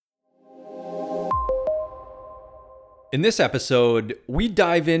In this episode, we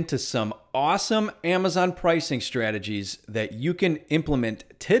dive into some awesome Amazon pricing strategies that you can implement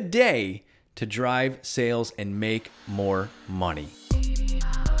today to drive sales and make more money.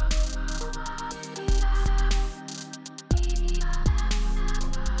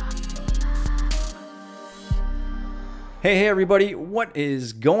 Hey everybody, what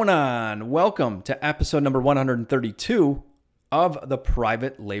is going on? Welcome to episode number 132 of the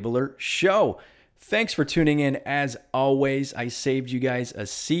Private Labeler Show. Thanks for tuning in. As always, I saved you guys a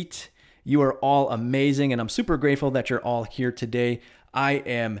seat. You are all amazing, and I'm super grateful that you're all here today. I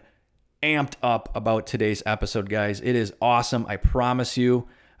am amped up about today's episode, guys. It is awesome, I promise you.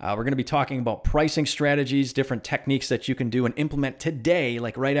 We're going to be talking about pricing strategies, different techniques that you can do and implement today,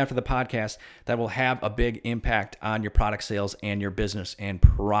 like right after the podcast, that will have a big impact on your product sales and your business and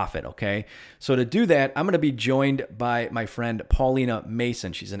profit, okay? So to do that, I'm going to be joined by my friend Paulina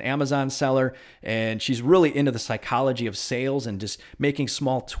Masson. She's an Amazon seller, and she's really into the psychology of sales and just making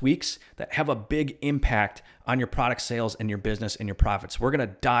small tweaks that have a big impact on your product sales and your business and your profits. We're going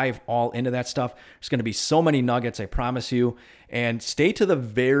to dive all into that stuff. There's going to be so many nuggets, I promise you. And stay to the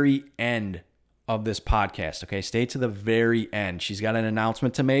very end of this podcast, okay? Stay to the very end. She's got an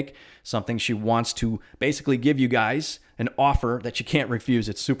announcement to make, something she wants to basically give you guys, an offer that you can't refuse.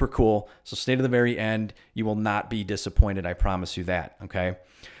 It's super cool. So stay to the very end. You will not be disappointed. I promise you that, okay?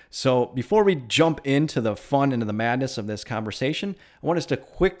 So before we jump into the fun, into the madness of this conversation, I want us to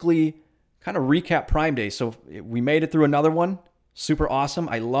quickly kind of recap Prime Day. So we made it through another one. Super awesome.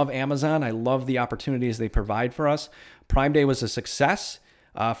 I love Amazon. I love the opportunities they provide for us. Prime Day was a success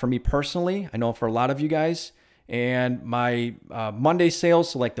for me personally. I know for a lot of you guys. And my Monday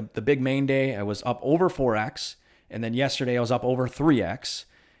sales, so like the big main day, I was up over 4x. And then yesterday I was up over 3x.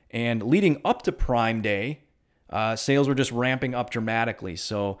 And leading up to Prime Day, sales were just ramping up dramatically.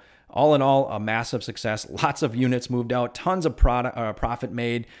 So all in all, a massive success. Lots of units moved out, tons of profit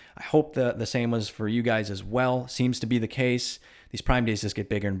made. I hope the same was for you guys as well. Seems to be the case. These Prime Days just get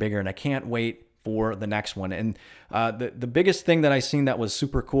bigger and bigger, and I can't wait for the next one. And the biggest thing that I seen that was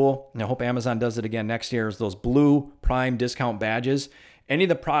super cool, and I hope Amazon does it again next year, is those blue Prime discount badges. Any of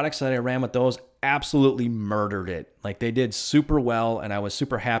the products that I ran with those absolutely murdered it. Like they did super well, and I was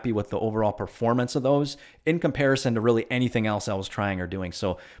super happy with the overall performance of those in comparison to really anything else I was trying or doing.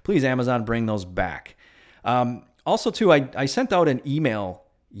 So please, Amazon, bring those back. Also, too, I sent out an email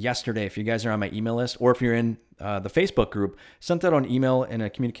yesterday. If you guys are on my email list, or if you're in the Facebook group, sent out an email and a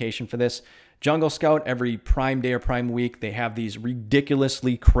communication for this. Jungle Scout, every Prime Day or Prime Week, they have these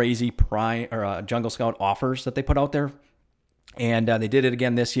ridiculously crazy Jungle Scout offers that they put out there. And they did it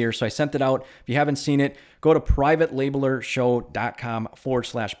again this year. So I sent it out. If you haven't seen it, go to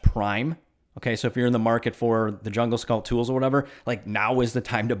privatelabelershow.com/prime. Okay, so if you're in the market for the Jungle Scout tools or whatever, like now is the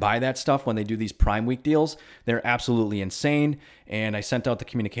time to buy that stuff when they do these Prime Week deals. They're absolutely insane. And I sent out the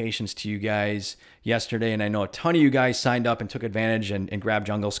communications to you guys yesterday, and I know a ton of you guys signed up and took advantage and grabbed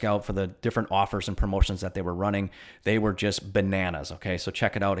Jungle Scout for the different offers and promotions that they were running. They were just bananas, okay? So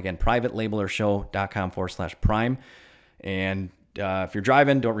check it out. Again, privatelabelershow.com/prime. And if you're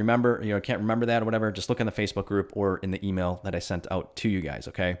driving, can't remember that or whatever, just look in the Facebook group or in the email that I sent out to you guys,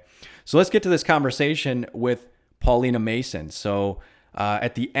 okay? So let's get to this conversation with Paulina Masson. So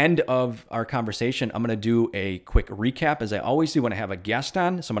at the end of our conversation, I'm going to do a quick recap, as I always do when I have a guest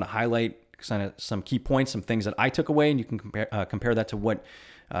on. So I'm going to highlight some key points, some things that I took away, and you can compare that to what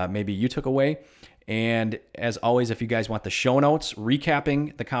maybe you took away. And as always, if you guys want the show notes,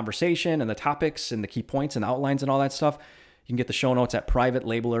 recapping the conversation and the topics and the key points and outlines and all that stuff, you can get the show notes at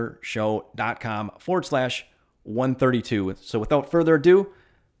privatelabelershow.com/132. So without further ado,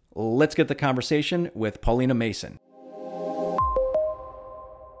 let's get the conversation with Paulina Masson.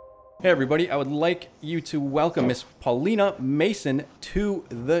 Hey everybody, I would like you to welcome Miss Paulina Masson to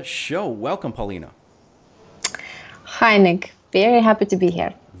the show. Welcome, Paulina. Hi, Nick. Very happy to be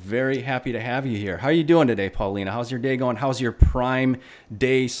here. Very happy to have you here. How are you doing today, Paulina? How's your day going? How's your Prime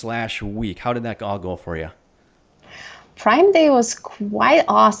Day/week? How did that all go for you? Prime Day was quite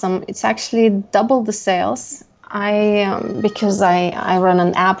awesome. It's actually double the sales. Because I run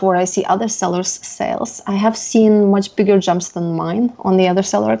an app where I see other sellers' sales, I have seen much bigger jumps than mine on the other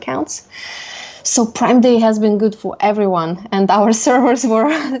seller accounts. So Prime Day has been good for everyone, and our servers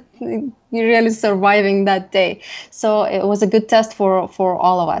were really surviving that day. So it was a good test for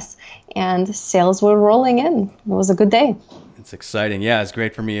all of us, and sales were rolling in. It was a good day. It's exciting. Yeah, it's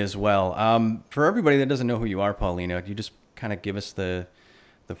great for me as well. For everybody that doesn't know who you are, Paulina, you just kind of give us the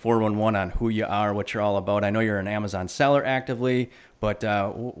 411 on who you are, what you're all about. I know you're an Amazon seller actively, but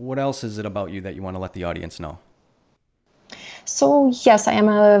what else is it about you that you want to let the audience know? So yes, I am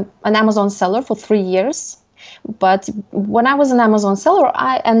an Amazon seller for 3 years. But when I was an Amazon seller,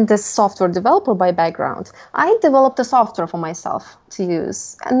 and this software developer by background, I developed a software for myself to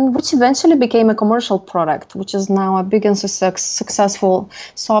use, and which eventually became a commercial product, which is now a big and successful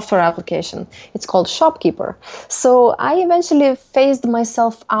software application. It's called Shopkeeper. So I eventually phased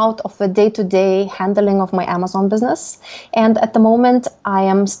myself out of the day-to-day handling of my Amazon business. And at the moment, I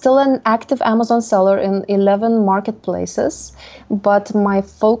am still an active Amazon seller in 11 marketplaces, but my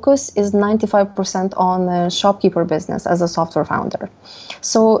focus is 95% on the Shopkeeper business as a software founder.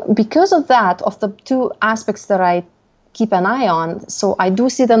 So because of that, of the two aspects that I keep an eye on. So I do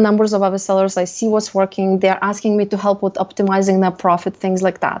see the numbers of other sellers. I see what's working. They're asking me to help with optimizing their profit, things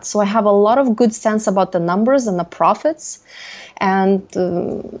like that. So I have a lot of good sense about the numbers and the profits, and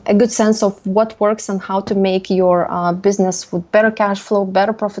a good sense of what works and how to make your business with better cash flow,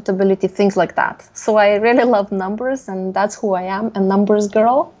 better profitability, things like that. So I really love numbers, and that's who I am, a numbers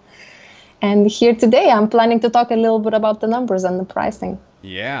girl. And here today, I'm planning to talk a little bit about the numbers and the pricing.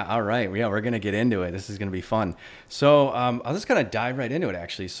 Yeah, all right. Yeah, we're going to get into it. This is going to be fun. So I'll just kind of dive right into it,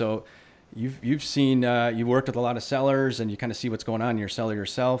 actually. So you've seen, you worked with a lot of sellers, and you kind of see what's going on. You're a seller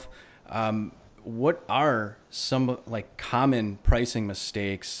yourself. What are some like common pricing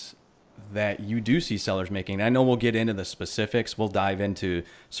mistakes that you do see sellers making? I know we'll get into the specifics. We'll dive into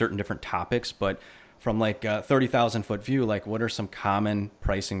certain different topics, but from like a 30,000 foot view, like what are some common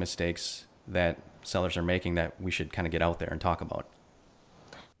pricing mistakes that sellers are making that we should kind of get out there and talk about?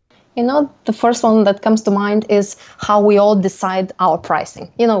 You know, the first one that comes to mind is how we all decide our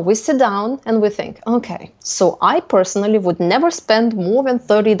pricing. You know, we sit down and we think, okay, so I personally would never spend more than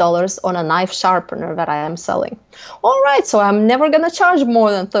 $30 on a knife sharpener that I am selling. All right, so I'm never going to charge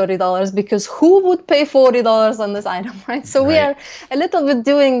more than $30 because who would pay $40 on this item, right? So we are a little bit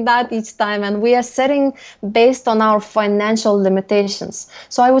doing that each time, and we are setting based on our financial limitations.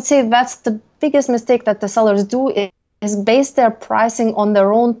 So I would say that's the biggest mistake that the sellers do is base their pricing on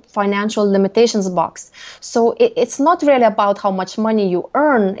their own financial limitations box. So it's not really about how much money you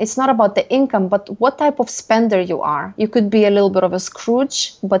earn. It's not about the income, but what type of spender you are. You could be a little bit of a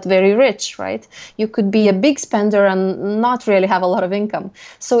Scrooge, but very rich, right? You could be a big spender and not really have a lot of income.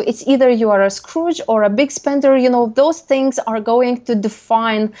 So it's either you are a Scrooge or a big spender. You know, those things are going to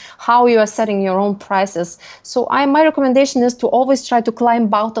define how you are setting your own prices. So my recommendation is to always try to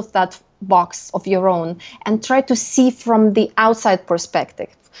climb out of that box of your own and try to see from the outside perspective.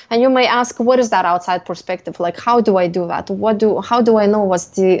 And you may ask, what is that outside perspective? Like, how do I do that? How do I know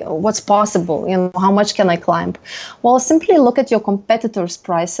what's possible? You know, how much can I climb? Well, simply look at your competitors'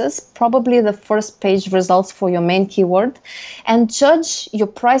 prices, probably the first page results for your main keyword, and judge your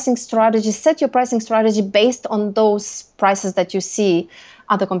pricing strategy, set your pricing strategy based on those prices that you see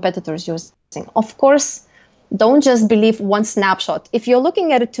other competitors using. Of course, don't just believe one snapshot. If you're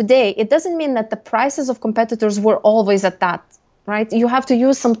looking at it today, it doesn't mean that the prices of competitors were always at that, right? You have to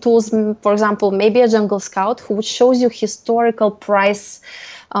use some tools, for example, maybe a Jungle Scout, which shows you historical price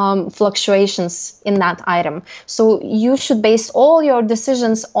fluctuations in that item. So you should base all your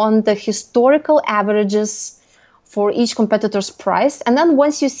decisions on the historical averages for each competitor's price. And then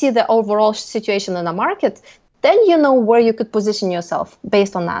once you see the overall situation in the market, then you know where you could position yourself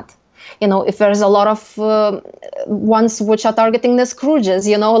based on that. You know, if there's a lot of ones which are targeting the Scrooges,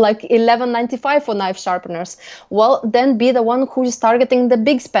 you know, like $11.95 for knife sharpeners, well, then be the one who is targeting the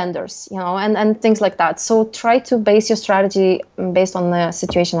big spenders, you know, and things like that. So try to base your strategy based on the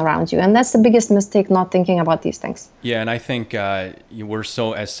situation around you. And that's the biggest mistake, not thinking about these things. Yeah, and I think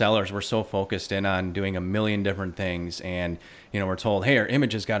as sellers, we're so focused in on doing a million different things, and you know, we're told, hey, our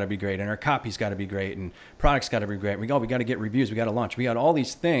image has got to be great, and our copy's got to be great, and product's got to be great. We got to get reviews, we got to launch, we got all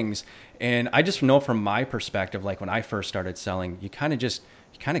these things. And I just know from my perspective, like when I first started selling, you kind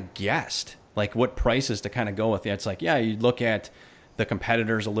of guessed like what prices to kind of go with. It's like, yeah, you look at the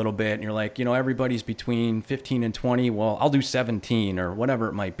competitors a little bit, and you're like, you know, everybody's between 15 and 20. Well, I'll do 17 or whatever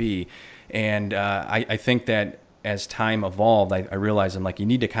it might be. And I think that as time evolved, I realized I'm like, you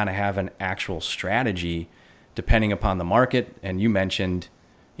need to kind of have an actual strategy depending upon the market. And you mentioned,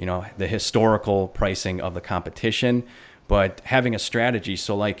 you know, the historical pricing of the competition, but having a strategy.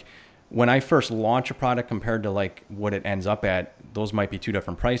 So like when I first launch a product compared to like what it ends up at, those might be two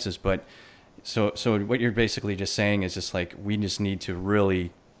different prices. But so what you're basically just saying is just like, we just need to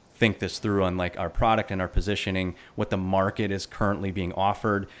really think this through on like our product and our positioning, what the market is currently being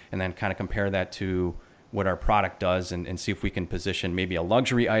offered, and then kind of compare that to what our product does, and see if we can position maybe a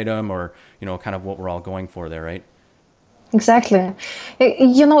luxury item or, you know, kind of what we're all going for there, right? Exactly.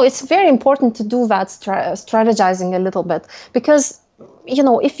 You know, it's very important to do that strategizing a little bit, because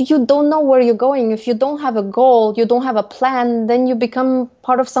if you don't know where you're going, if you don't have a goal, you don't have a plan, then you become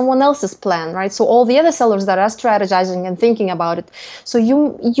part of someone else's plan, right? So all the other sellers that are strategizing and thinking about it, so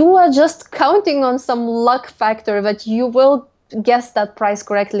you are just counting on some luck factor that you will guess that price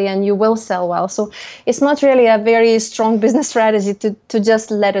correctly and you will sell well. So it's not really a very strong business strategy to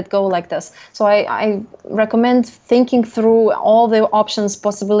just let it go like this. So I recommend thinking through all the options,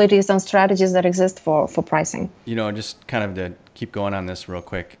 possibilities, and strategies that exist for pricing. Just kind of to keep going on this real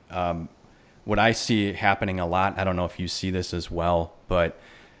quick, what I see happening a lot, I don't know if you see this as well, but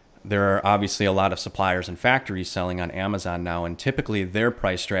there are obviously a lot of suppliers and factories selling on Amazon now, and typically their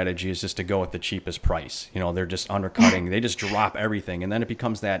price strategy is just to go with the cheapest price. They're just undercutting. They just drop everything, and then it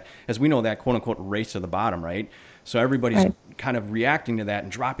becomes that, as we know, that quote unquote race to the bottom, right? So everybody's kind of reacting to that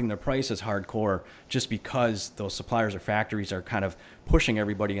and dropping their prices hardcore just because those suppliers or factories are kind of pushing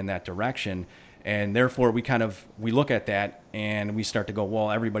everybody in that direction. And therefore we look at that and we start to go,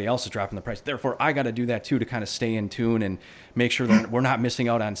 well, everybody else is dropping the price, therefore I got to do that too, to kind of stay in tune and make sure that we're not missing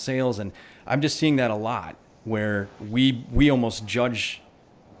out on sales. And I'm just seeing that a lot, where we almost judge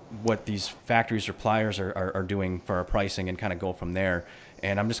what these factory suppliers are doing for our pricing and kind of go from there.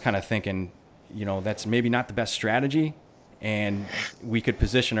 And I'm just kind of thinking, that's maybe not the best strategy, and we could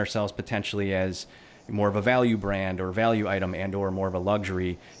position ourselves potentially as more of a value brand or value item and or more of a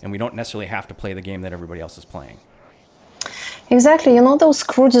luxury, and we don't necessarily have to play the game that everybody else is playing. Exactly. Those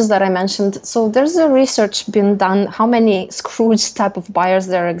Scrooges that I mentioned. So there's a research been done how many Scrooge type of buyers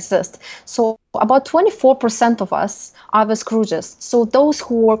there exist. So about 24% of us are the Scrooges. So those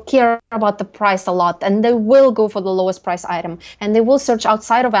who care about the price a lot, and they will go for the lowest price item, and they will search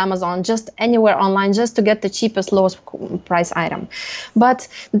outside of Amazon, just anywhere online, just to get the cheapest, lowest price item. But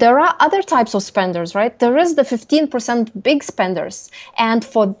there are other types of spenders, right? There is the 15% big spenders. And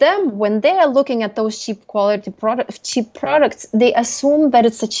for them, when they are looking at those cheap products, they assume that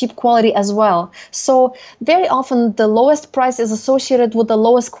it's a cheap quality as well. So very often the lowest price is associated with the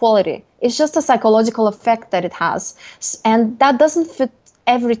lowest quality. It's just a psychological effect that it has. And that doesn't fit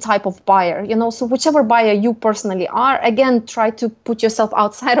every type of buyer, so whichever buyer you personally are, again, try to put yourself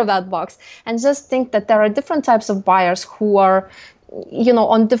outside of that box and just think that there are different types of buyers who are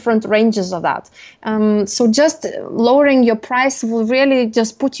on different ranges of that. So just lowering your price will really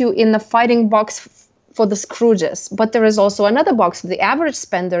just put you in a fighting box for the Scrooges. But there is also another box. The average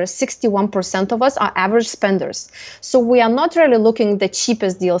spender, 61% of us are average spenders. So we are not really looking at the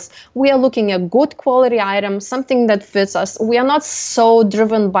cheapest deals. We are looking at good quality items, something that fits us. We are not so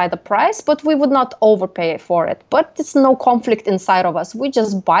driven by the price, but we would not overpay for it. But it's no conflict inside of us. We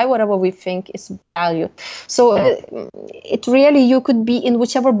just buy whatever we think is valued. So it really, you could be in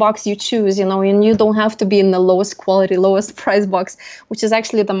whichever box you choose, and you don't have to be in the lowest quality, lowest price box, which is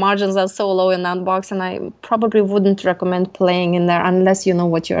actually the margins are so low in that box. And I probably wouldn't recommend playing in there unless you know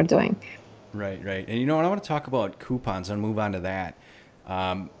what you're doing. Right. And I want to talk about coupons and move on to that.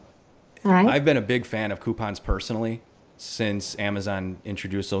 All right. I've been a big fan of coupons personally since Amazon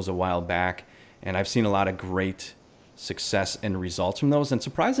introduced those a while back, and I've seen a lot of great success and results from those. And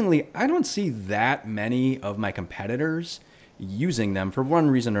surprisingly, I don't see that many of my competitors using them for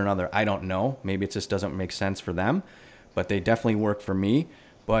one reason or another. I don't know. Maybe it just doesn't make sense for them, but they definitely work for me.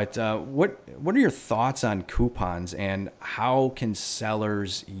 But what are your thoughts on coupons, and how can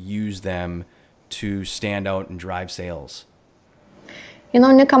sellers use them to stand out and drive sales?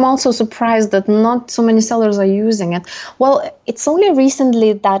 Nick, I'm also surprised that not so many sellers are using it. Well, it's only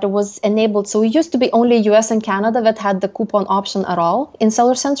recently that it was enabled. So it used to be only US and Canada that had the coupon option at all in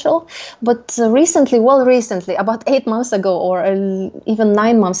Seller Central. But recently, about 8 months ago or even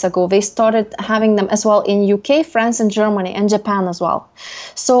 9 months ago, they started having them as well in UK, France, and Germany, and Japan as well.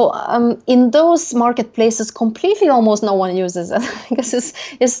 So in those marketplaces, completely almost no one uses it. Because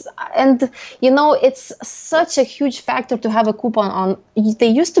it's such a huge factor to have a coupon on. They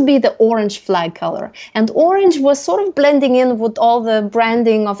used to be the orange flag color, and orange was sort of blending in with all the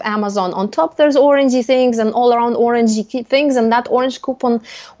branding of Amazon. On top there's orangey things and all around orangey things, and that orange coupon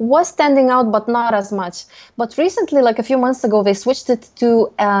was standing out, but not as much. But recently, like a few months ago, they switched it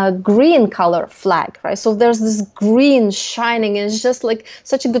to a green color flag, right? So there's this green shining, and it's just like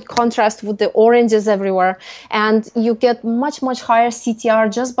such a good contrast with the oranges everywhere, and you get much higher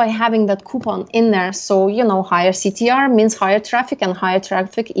CTR just by having that coupon in there. So higher CTR means higher traffic, and higher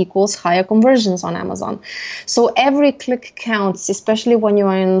traffic equals higher conversions on Amazon. So every click counts, especially when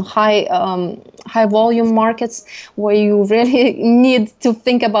you're in high volume markets where you really need to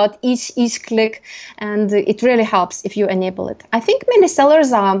think about each click, and it really helps if you enable it. I think many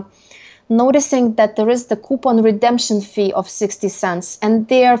sellers are noticing that there is the coupon redemption fee of 60 cents. And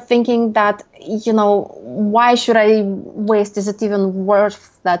they are thinking that, why should I waste? Is it even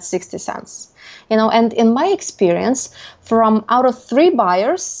worth that 60 cents? And in my experience, from out of 3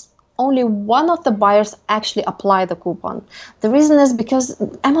 buyers, only one of the buyers actually apply the coupon. The reason is because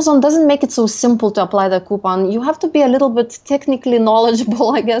Amazon doesn't make it so simple to apply the coupon. You have to be a little bit technically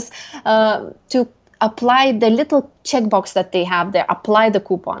knowledgeable, I guess, to apply the little checkbox that they have there, apply the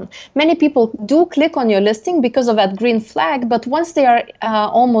coupon. Many people do click on your listing because of that green flag, but once they are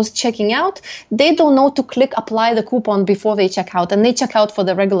almost checking out, they don't know to click apply the coupon before they check out, and they check out for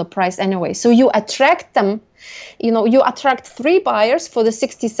the regular price anyway. So you attract them, you attract 3 buyers for the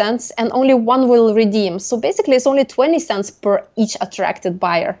 60 cents and only 1 will redeem. So basically it's only 20 cents per each attracted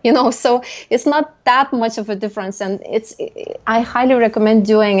buyer, so it's not that much of a difference. And I highly recommend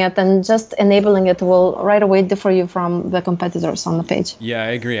doing it, and just enabling it will right away differ you from the competitors on the page. Yeah, I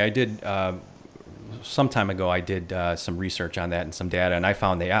agree. I did, some time ago, I did some research on that and some data, and I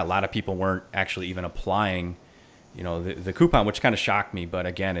found that a lot of people weren't actually even applying, the coupon, which kind of shocked me. But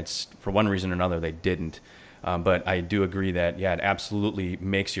again, it's for one reason or another, they didn't. But I do agree that, it absolutely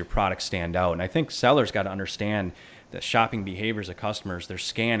makes your product stand out. And I think sellers got to understand the shopping behaviors of customers. They're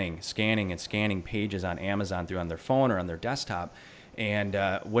scanning pages on Amazon on their phone or on their desktop. And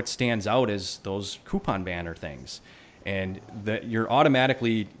what stands out is those coupon banner things. And you're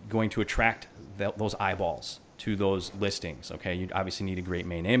automatically going to attract those eyeballs to those listings. Okay, you obviously need a great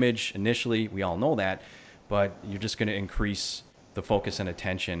main image initially. We all know that. But you're just going to increase the focus and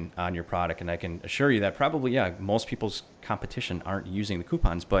attention on your product. And I can assure you that probably, most people's competition aren't using the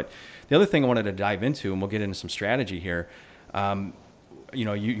coupons. But the other thing I wanted to dive into, and we'll get into some strategy here,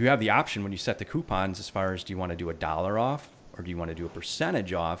 you have the option when you set the coupons as far as, do you want to do $1 off or do you want to do a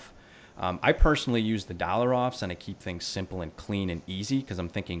percentage off? I personally use the $1 offs, and I keep things simple and clean and easy because I'm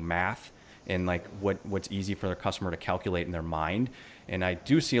thinking math and like what's easy for the customer to calculate in their mind. And I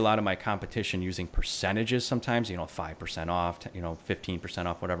do see a lot of my competition using percentages sometimes, 5% off, 15%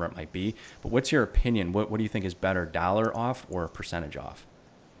 off, whatever it might be. But what's your opinion? What do you think is better, $1 off or percentage off?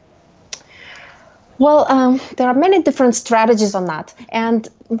 Well, there are many different strategies on that. And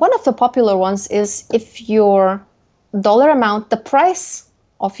one of the popular ones is if your dollar amount, the price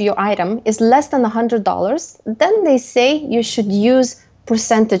of your item is less than $100, then they say you should use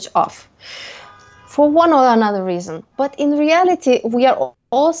percentage off for one or another reason. But in reality, we are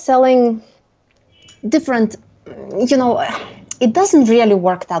all selling different, it doesn't really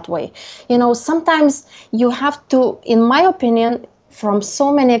work that way. Sometimes you have to, in my opinion, from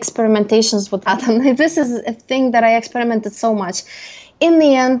so many experimentations with that, and this is a thing that I experimented so much. In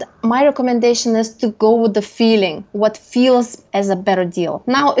the end, my recommendation is to go with the feeling, what feels as a better deal.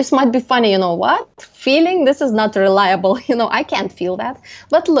 Now, it might be funny, what? Feeling? This is not reliable. I can't feel that.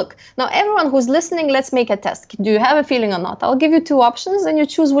 But look, now everyone who's listening, let's make a test. Do you have a feeling or not? I'll give you 2 options and you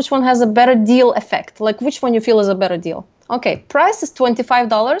choose which one has a better deal effect, like which one you feel is a better deal. Okay, price is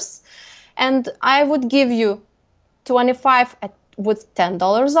 $25 and I would give you 25 with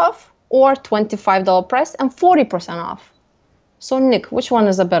 $10 off or $25 price and 40% off. So Nick, which one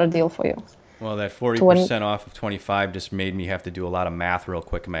is a better deal for you? Well, that 40% off of 25 just made me have to do a lot of math real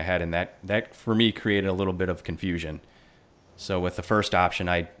quick in my head, and that for me created a little bit of confusion. So with the first option,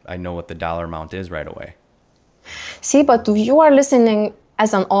 I know what the dollar amount is right away. See, but you are listening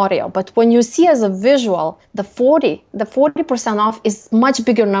as an audio, but when you see as a visual, the 40% off is much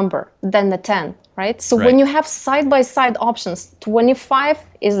bigger number than the 10. Right? So when you have side-by-side options, 25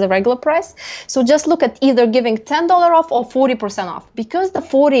 is the regular price. So just look at either giving $10 off or 40% off. Because the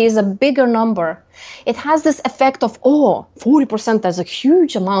 40 is a bigger number, it has this effect of, 40%, that's a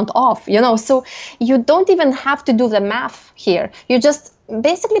huge amount off, So you don't even have to do the math here.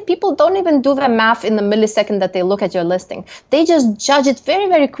 Basically, people don't even do the math in the millisecond that they look at your listing. They just judge it very,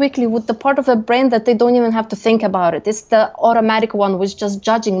 very quickly with the part of the brain that they don't even have to think about it. It's the automatic one, which is just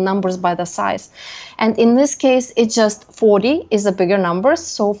judging numbers by the size. And in this case, it's just 40 is a bigger number,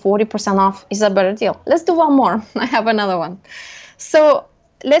 so 40% off is a better deal. Let's do one more. I have another one. So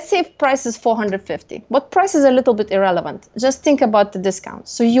let's say if price is $450, but price is a little bit irrelevant. Just think about the discount.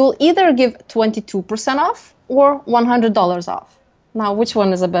 So you'll either give 22% off or $100 off. Now, which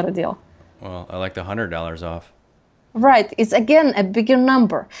one is a better deal? Well, I like the $100 off. Right. It's, again, a bigger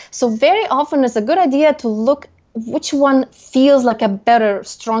number. So very often it's a good idea to look which one feels like a better,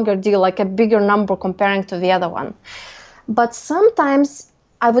 stronger deal, like a bigger number comparing to the other one. But sometimes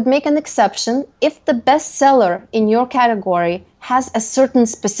I would make an exception if the best seller in your category has a certain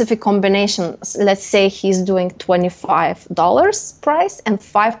specific combination. Let's say he's doing $25 price and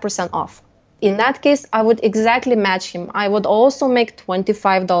 5% off. in that case, I would exactly match him. I would also make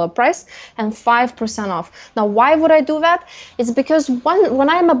 $25 price and 5% off. Now, why would I do that? It's because when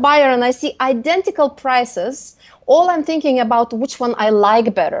I'm a buyer and I see identical prices, all I'm thinking about which one I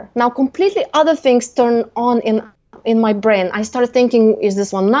like better. Now, completely other things turn on in my brain. I started thinking, is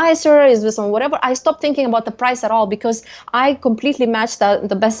this one nicer? Is this one whatever? I stopped thinking about the price at all because I completely matched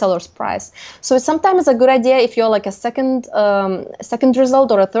the bestseller's price. So it's sometimes a good idea if you're like a second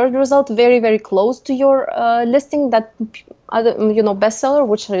result or a third result, very, very close to your listing, that other, bestseller,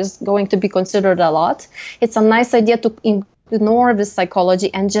 which is going to be considered a lot. It's a nice idea to ignore this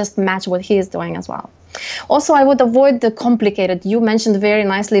psychology and just match what he is doing as well. Also, I would avoid the complicated. You mentioned very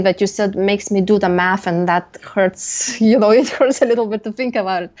nicely that you said makes me do the math, and that hurts. It hurts a little bit to think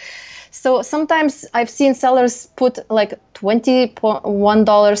about it. So sometimes I've seen sellers put like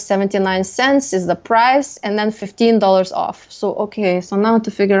 $21.79 is the price, and then $15 off. So so now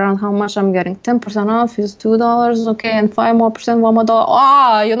to figure out how much I'm getting, 10% off is $2. Okay, and 5% more,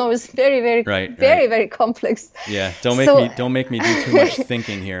 $1 more. It's very, very, very complex. Yeah, don't make me do too much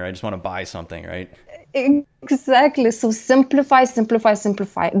thinking here. I just want to buy something, right? Exactly. So simplify.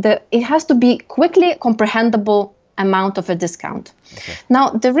 It has to be quickly comprehensible amount of a discount. Okay. Now,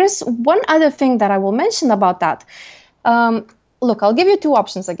 there is one other thing that I will mention about that. Look, I'll give you two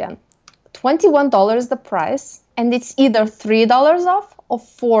options again. $21 is the price, and it's either $3 off or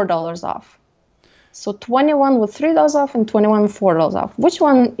 $4 off. So 21 with $3 off and 21 with $4 off. Which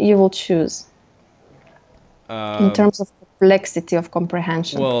one you will choose in terms of complexity of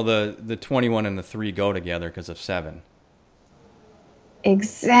comprehension? Well, the 21 and the 3 go together because of 7.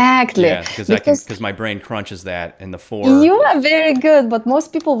 Exactly. Yeah, because my brain crunches that, and the 4. You are very good, but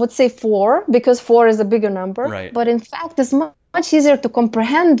most people would say 4 because 4 is a bigger number. Right. But in fact, it's much easier to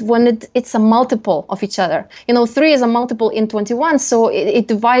comprehend when it's a multiple of each other. 3 is a multiple in 21, so it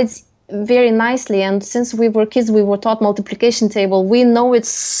divides very nicely. And since we were kids, we were taught multiplication table. We know it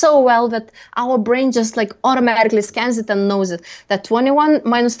so well that our brain just like automatically scans it and knows it. That 21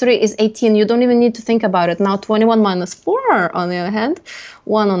 minus 3 is 18. You don't even need to think about it. Now 21 minus 4, on the other hand,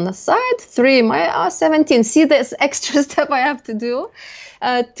 1 on the side, 3 minus 17. See this extra step I have to do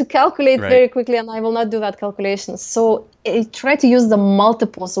to calculate very quickly, and I will not do that calculation. So try to use the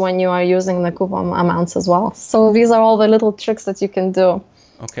multiples when you are using the coupon amounts as well. So these are all the little tricks that you can do.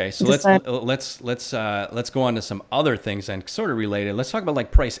 Okay, so let's go on to some other things and sort of related. Let's talk about like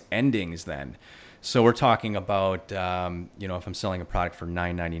price endings then. So we're talking about if I'm selling a product for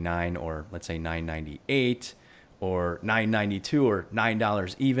 $9.99 or let's say $9.98 or $9.92 or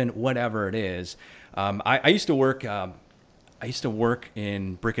 $9 even, whatever it is. I used to work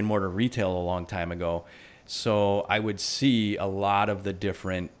in brick and mortar retail a long time ago, so I would see a lot of the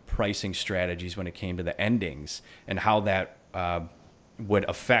different pricing strategies when it came to the endings and how that would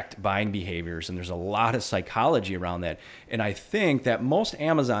affect buying behaviors, and there's a lot of psychology around that. And I think that most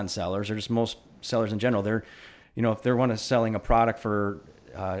Amazon sellers, or just most sellers in general, they're, if they're selling a product for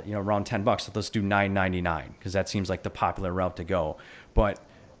around $10, let's do $9.99 because that seems like the popular route to go. But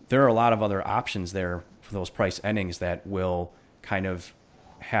there are a lot of other options there for those price endings that will kind of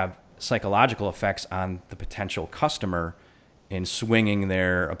have psychological effects on the potential customer in swinging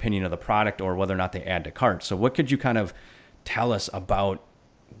their opinion of the product or whether or not they add to cart. So what could you kind of tell us about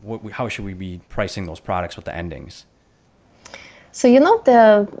how should we be pricing those products with the endings? So, it's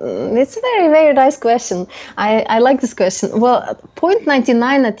a very, very nice question. I like this question. Well,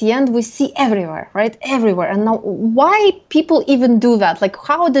 0.99 at the end, we see everywhere, right? Everywhere. And now why people even do that? Like,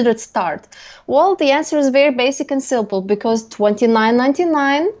 how did it start? Well, the answer is very basic and simple, because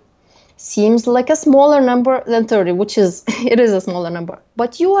 $29.99 seems like a smaller number than 30, which it is a smaller number.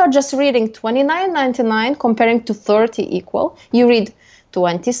 But you are just reading $29.99 comparing to 30 equal. You read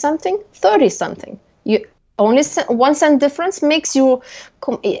 20-something, 30-something. Only 1 cent difference makes you,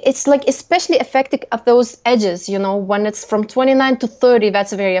 it's like especially effective at those edges, when it's from 29 to 30,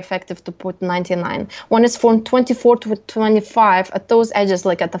 that's very effective to put 99. When it's from 24 to 25, at those edges,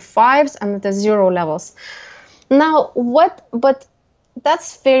 like at the 5s and at the 0 levels. Now, but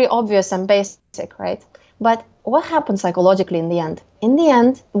that's very obvious and basic, right? But what happens psychologically in the end? In the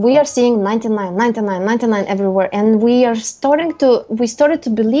end, we are seeing 99, 99, 99 everywhere, and we started to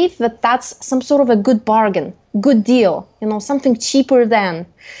believe that that's some sort of a good bargain, good deal, something cheaper than.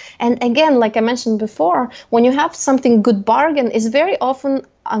 And again, like I mentioned before, when you have something good bargain, is very often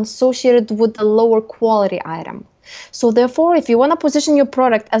associated with a lower quality item. So therefore, if you want to position your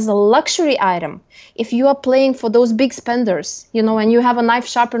product as a luxury item, if you are playing for those big spenders, and you have a knife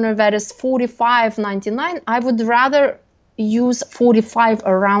sharpener that is $45.99, I would rather use 45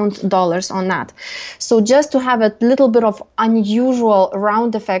 round dollars on that. So just to have a little bit of unusual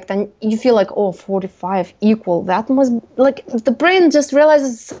round effect, and you feel like, oh, 45 equal, that must, like, the brain just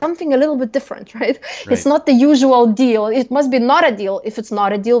realizes something a little bit different, right? It's not the usual deal. It must be not a deal. If it's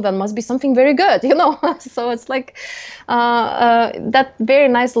not a deal, then must be something very good, So it's like that very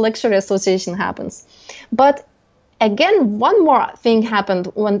nice luxury association happens. But again, one more thing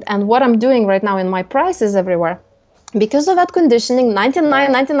happened and what I'm doing right now in my prices everywhere. Because of that conditioning, 99,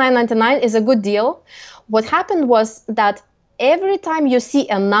 99, 99 is a good deal. What happened was that every time you see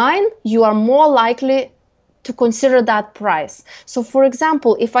a 9, you are more likely to consider that price. So for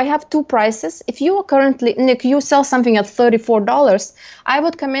example, if I have two prices, if you are currently, Nick, you sell something at $34, I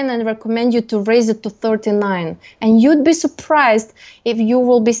would come in and recommend you to raise it to 39. And you'd be surprised if you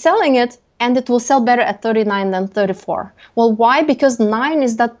will be selling it and it will sell better at 39 than 34. Well, why? Because 9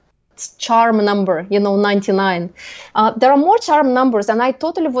 is that charm number, 99. There are more charm numbers, and I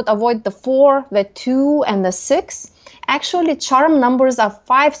totally would avoid the 4, the 2, and the 6. Actually, charm numbers are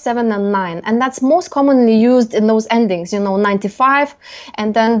 5, 7, and 9, and that's most commonly used in those endings, 95.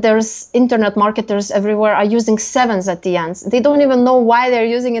 And then there's internet marketers everywhere are using 7s at the ends. They don't even know why they're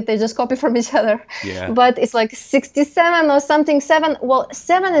using it. They just copy from each other. Yeah. But it's like 67 or something 7. Well,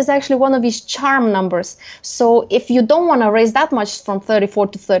 7 is actually one of these charm numbers. So if you don't want to raise that much from 34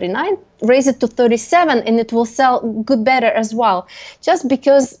 to 39, raise it to 37 and it will sell good better as well, just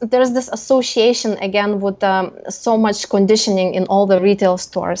because there's this association again with so much conditioning in all the retail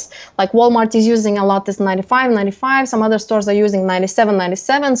stores. Like Walmart is using a lot this 95, 95, some other stores are using 97,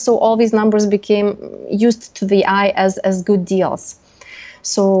 97, so all these numbers became used to the eye as good deals.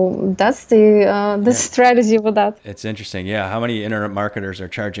 So that's the strategy with that. It's interesting. Yeah. How many internet marketers are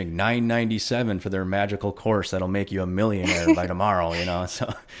charging $9.97 for their magical course that'll make you a millionaire by tomorrow,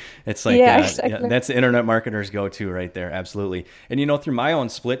 So it's like, exactly. That's the internet marketers go-to right there. Absolutely. And, through my own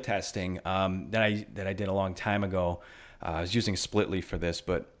split testing that I did a long time ago, I was using Splitly for this,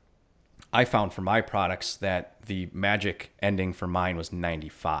 but I found for my products that the magic ending for mine was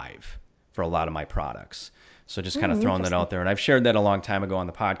 95 for a lot of my products. So just kind of throwing that out there. And I've shared that a long time ago on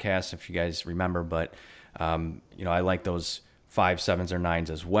the podcast, if you guys remember. But, I like those 5, 7s, or 9s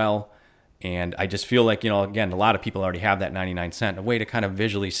as well. And I just feel like, again, a lot of people already have that 99 cent. A way to kind of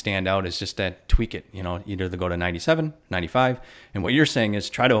visually stand out is just to tweak it, either to go to 97, 95. And what you're saying is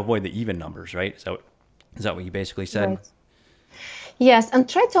try to avoid the even numbers, right? Is that what you basically said? Right. Yes, and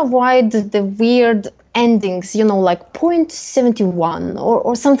try to avoid the weird endings, like 0.71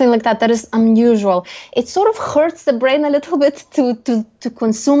 or something like that. That is unusual. It sort of hurts the brain a little bit to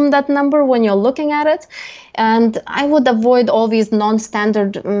consume that number when you're looking at it. And I would avoid all these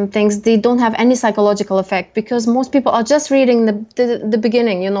non-standard things. They don't have any psychological effect because most people are just reading the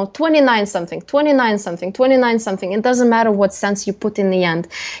beginning, 29 something, 29 something, 29 something. It doesn't matter what sense you put in the end.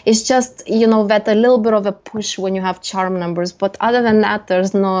 It's just, that a little bit of a push when you have charm numbers. But other than that,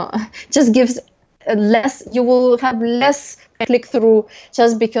 there's no, just gives less, you will have less click through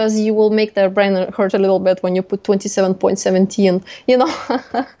just because you will make their brain hurt a little bit when you put 27.17,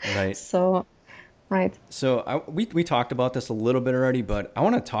 Right. So, right. So we talked about this a little bit already, but I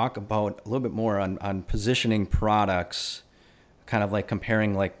want to talk about a little bit more on positioning products, kind of like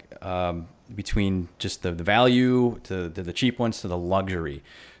comparing between just the value to the cheap ones to the luxury.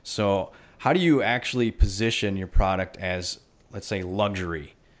 So how do you actually position your product as, let's say,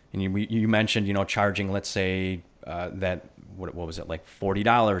 luxury? And you mentioned, charging, let's say, that, what was it, like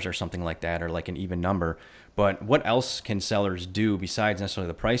 $40 or something like that, or like an even number. But what else can sellers do besides necessarily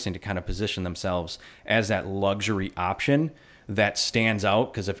the pricing to kind of position themselves as that luxury option that stands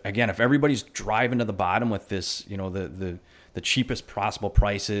out? Because if everybody's driving to the bottom with this, the cheapest possible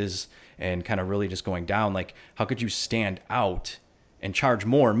prices and kind of really just going down, like how could you stand out and charge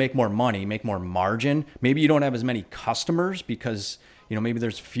more, make more money, make more margin? Maybe you don't have as many customers because maybe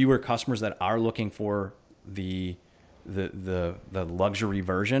there's fewer customers that are looking for the luxury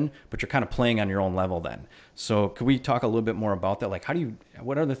version, but you're kind of playing on your own level then. So could we talk a little bit more about that? Like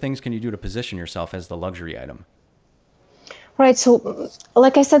what other things can you do to position yourself as the luxury item? Right. So,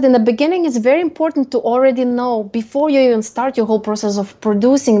 like I said in the beginning, it's very important to already know before you even start your whole process of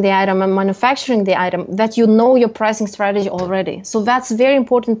producing the item and manufacturing the item that you know your pricing strategy already. So that's very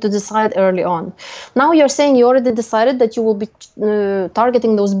important to decide early on. Now you're saying you already decided that you will be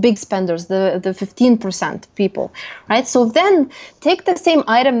targeting those big spenders, the 15% people, right? So then take the same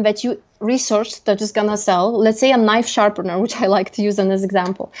item that you researched that is gonna sell, let's say a knife sharpener, which I like to use in this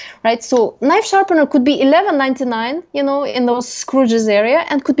example, right? So knife sharpener could be $11.99, in those Scrooge's area,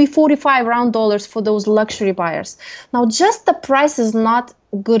 and could be 45 round dollars for those luxury buyers. Now, just the price is not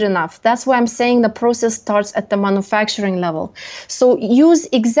good enough. That's why I'm saying the process starts at the manufacturing level. So use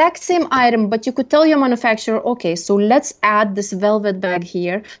exact same item, but you could tell your manufacturer, okay, so let's add this velvet bag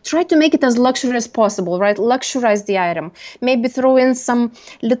here. Try to make it as luxury as possible, right? Luxurize the item. Maybe throw in some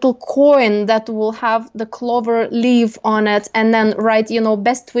little coin that will have the clover leaf on it, and then write,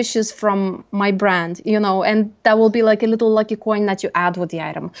 best wishes from my brand, and that will be like a little lucky coin that you add with the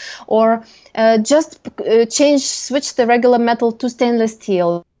item. Or switch the regular metal to stainless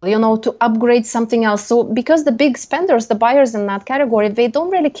steel, to upgrade something else. So because the big spenders, the buyers in that category, they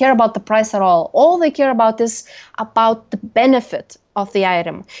don't really care about the price at all. All they care about is about the benefit of the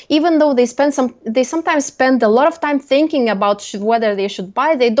item. Even though they sometimes spend a lot of time thinking about whether they should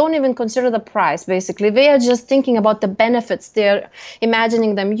buy, they don't even consider the price, basically. They are just thinking about the benefits. They're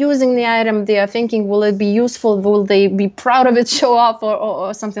imagining them using the item. They are thinking, will it be useful? Will they be proud of it, show off,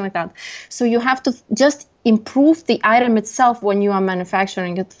 or something like that? So you have to just improve the item itself when you are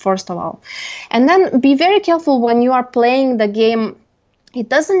manufacturing it, first of all. And then be very careful when you are playing the game. It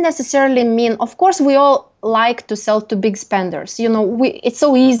doesn't necessarily mean, of course, we all like to sell to big spenders. It's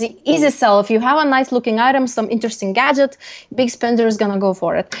so easy sell. If you have a nice looking item, some interesting gadget, big spender is gonna go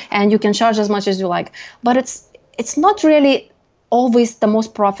for it, and you can charge as much as you like. But it's not really always the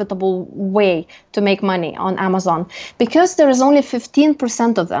most profitable way to make money on Amazon, because there is only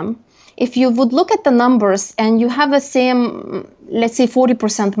 15% of them. If you would look at the numbers and you have the same, let's say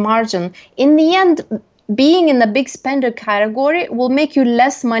 40% margin, in the end, being in the big spender category will make you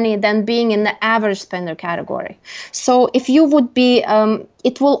less money than being in the average spender category. So if you would be,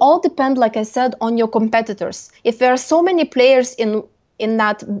 it will all depend, like I said, on your competitors. If there are so many players in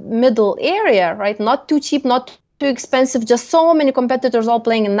that middle area, right, not too cheap, not too expensive, just so many competitors all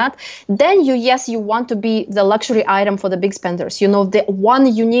playing in that, then you want to be the luxury item for the big spenders, the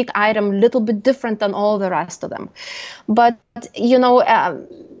one unique item, little bit different than all the rest of them. But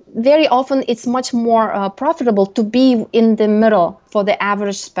very often it's much more profitable to be in the middle for the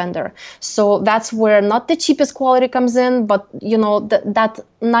average spender. So that's where not the cheapest quality comes in, but that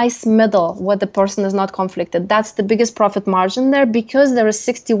nice middle where the person is not conflicted. That's the biggest profit margin there, because there is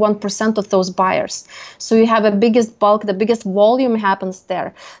 61% of those buyers. So you have a biggest bulk, the biggest volume happens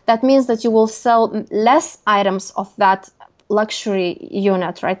there. That means that you will sell less items of that luxury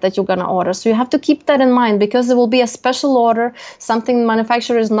unit, right, that you're going to order. So you have to keep that in mind, because it will be a special order, something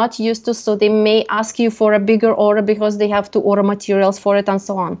manufacturer is not used to, so they may ask you for a bigger order because they have to order materials for it and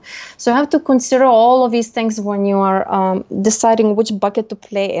so on. So you have to consider all of these things when you are deciding which bucket to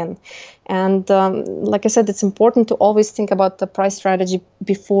play in. And like I said, it's important to always think about the price strategy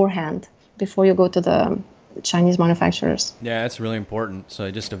beforehand, before you go to the Chinese manufacturers. Yeah, that's really important. So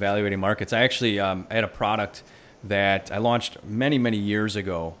just evaluating markets. I actually I had a product that I launched many, many years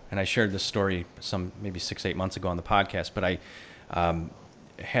ago, and I shared this story maybe 6-8 months ago on the podcast, but I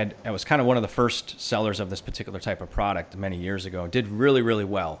was kind of one of the first sellers of this particular type of product many years ago. Did really, really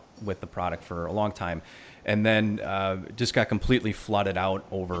well with the product for a long time, and then just got completely flooded out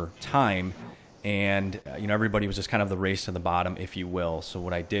over time. And everybody was just kind of the race to the bottom, if you will. So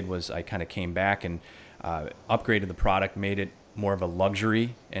what I did was I kind of came back and upgraded the product, made it more of a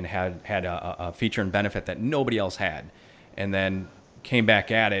luxury, and had a feature and benefit that nobody else had, and then came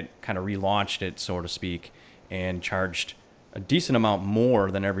back at it, kind of relaunched it, so to speak, and charged a decent amount more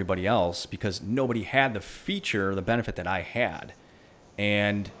than everybody else, because nobody had the feature, the benefit that I had.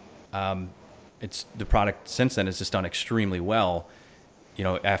 And it's the product since then has just done extremely well,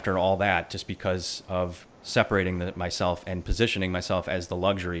 after all that, just because of separating myself and positioning myself as the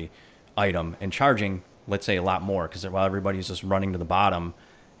luxury item and charging, let's say, a lot more, because while everybody's just running to the bottom,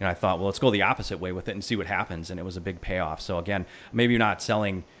 I thought, well, let's go the opposite way with it and see what happens. And it was a big payoff. So again, maybe you're not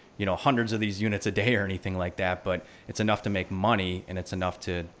selling, hundreds of these units a day or anything like that, but it's enough to make money, and it's enough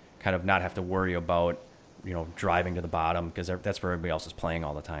to kind of not have to worry about, driving to the bottom, because that's where everybody else is playing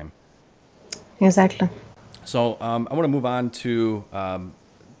all the time. Exactly. So I want to move on to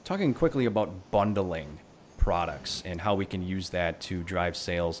talking quickly about bundling products and how we can use that to drive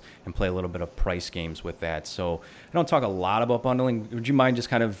sales and play a little bit of price games with that. So I don't talk a lot about bundling. Would you mind just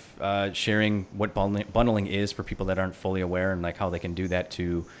kind of sharing what bundling is for people that aren't fully aware, and like how they can do that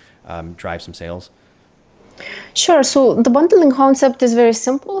to drive some sales? Sure. So the bundling concept is very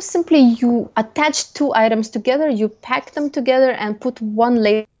simple. Simply, you attach two items together, you pack them together, and put one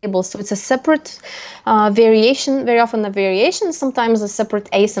label. So it's a separate variation, very often a variation, sometimes a separate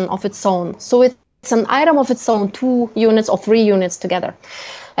ASIN of its own. So it's an item of its own, 2 units or 3 units together.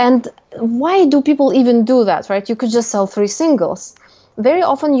 And why do people even do that, right? You could just sell 3 singles. very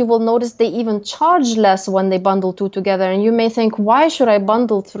often you will notice they even charge less when they bundle two together. And you may think, why should I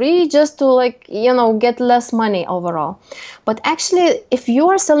bundle three just to get less money overall? But actually, if you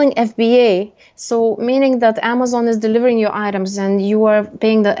are selling FBA, so meaning that Amazon is delivering your items and you are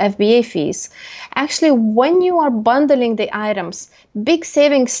paying the FBA fees, actually, when you are bundling the items, big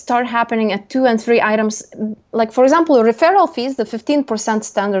savings start happening at 2 and 3 items. Like, for example, referral fees, the 15%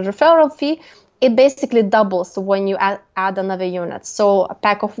 standard referral fee, it basically doubles when you add another unit. So a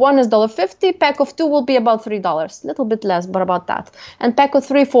pack of one is $1.50, pack of two will be about $3, a little bit less, but about that. And pack of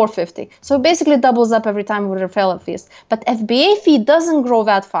three, $4.50. So it basically doubles up every time with referral fees. But FBA fee doesn't grow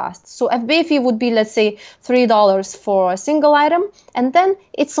that fast. So FBA fee would be, let's say, $3 for a single item, and then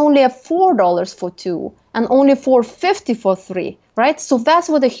it's only at $4 for two, and only $4.50 for three, right? So that's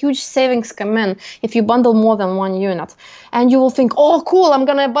where the huge savings come in if you bundle more than one unit. And you will think, oh, cool, I'm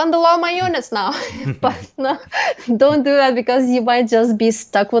gonna bundle all my units now. But no, don't do that, because you might just be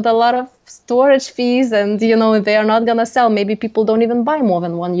stuck with a lot of storage fees, and they are not gonna sell. Maybe people don't even buy more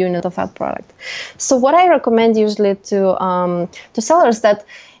than one unit of that product. So what I recommend usually to sellers, that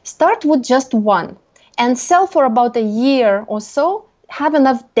start with just one and sell for about a year or so. Have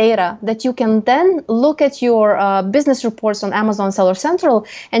enough data that you can then look at your business reports on Amazon Seller Central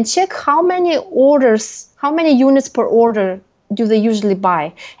and check how many units per order do they usually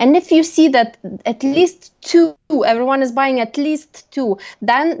buy. And if you see that at least two, everyone is buying at least two,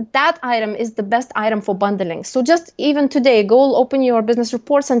 then that item is the best item for bundling. So just even today, go open your business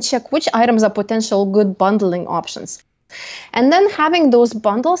reports and check which items are potential good bundling options. And then having those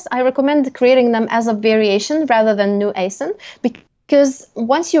bundles, I recommend creating them as a variation rather than new ASIN, because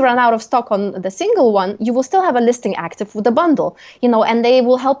once you run out of stock on the single one, you will still have a listing active with the bundle, and they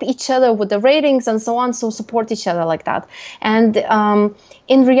will help each other with the ratings and so on, so support each other like that. And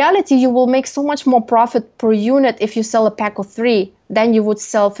in reality, you will make so much more profit per unit if you sell a pack of three than you would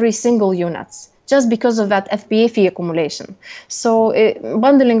sell 3 single units, just because of that FBA fee accumulation. So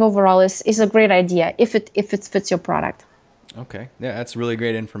bundling overall is a great idea if it fits your product. Okay, yeah, that's really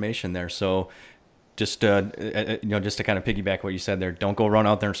great information there. So just just to kind of piggyback what you said there, don't go run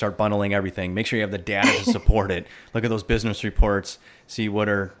out there and start bundling everything. Make sure you have the data to support it. Look at those business reports, see what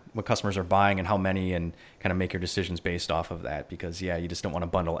customers are buying and how many, and kind of make your decisions based off of that. Because you just don't want to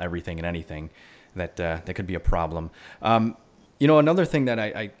bundle everything and anything. That could be a problem. Another thing that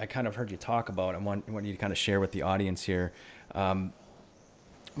I kind of heard you talk about, I want you to kind of share with the audience here. I'm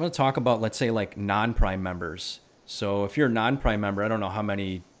going to talk about, let's say, like non-Prime members. So if you're a non-Prime member, I don't know how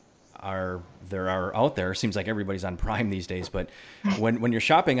many there are out there. It seems like everybody's on Prime these days, but when you're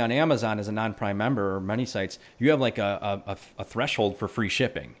shopping on Amazon as a non-Prime member or many sites, you have like a threshold for free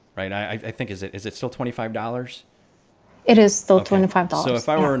shipping, right? I think is it still $25? It is still $25. So if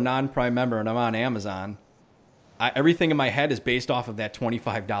I were a non-Prime member and I'm on Amazon, everything in my head is based off of that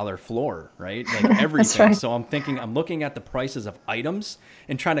 $25 floor, right? Like everything. Right. So I'm looking at the prices of items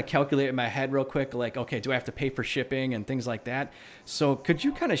and trying to calculate in my head real quick, like, okay, do I have to pay for shipping and things like that? So could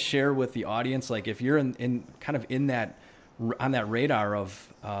you kind of share with the audience, like if you're in that, on that radar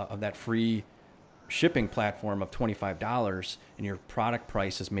of that free shipping platform of $25 and your product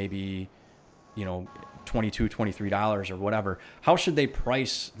price is maybe, $22, $23 or whatever, how should they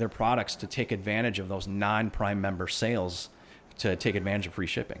price their products to take advantage of those non-Prime member sales to take advantage of free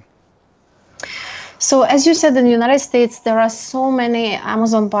shipping? So as you said, in the United States, there are so many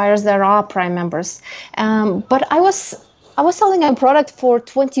Amazon buyers that are Prime members. But I was selling a product for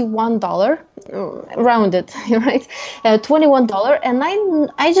 $21, rounded, right? $21, and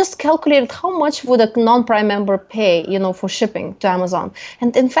I just calculated how much would a non-Prime member pay, for shipping to Amazon.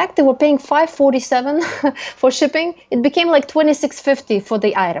 And in fact, they were paying $5.47 for shipping. It became like $26.50 for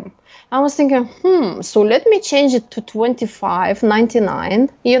the item. I was thinking, so let me change it to $25.99,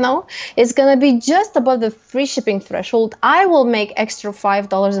 It's going to be just above the free shipping threshold. I will make extra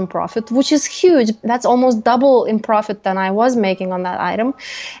 $5 in profit, which is huge. That's almost double in profit than I was making on that item.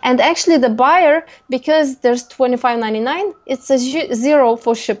 And actually the buyer, because there's $25.99, it's a zero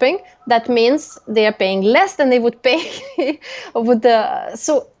for shipping. That means they are paying less than they would pay with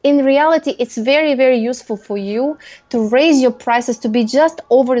so in reality, it's very, very useful for you to raise your prices to be just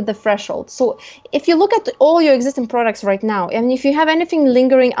over the threshold. So if you look at all your existing products right now, and if you have anything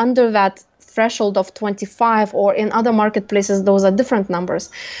lingering under that threshold of 25, or in other marketplaces, those are different numbers.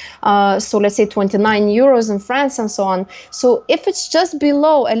 So let's say 29 euros in France and so on. So if it's just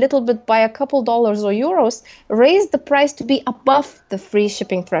below a little bit by a couple dollars or euros, raise the price to be above the free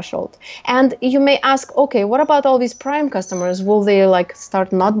shipping threshold. And you may ask, okay, what about all these Prime customers? Will they like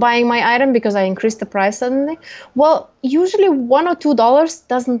start not buying my item because I increased the price suddenly? Well, usually $1 or $2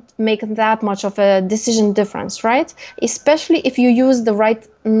 doesn't make that much of a decision difference, right? Especially if you use the right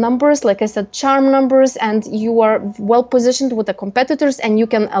numbers, like I said, charm numbers, and you are well positioned with the competitors and you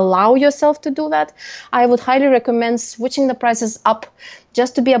can allow yourself to do that. I would highly recommend switching the prices up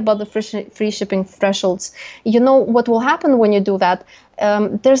just to be above the free shipping thresholds. You know what will happen when you do that?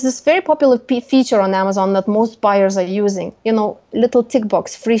 There's this very popular feature on Amazon that most buyers are using, little tick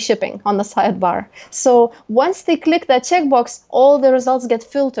box, free shipping on the sidebar. So once they click that checkbox, all the results get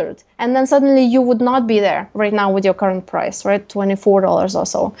filtered. And then suddenly you would not be there right now with your current price, right? $24 or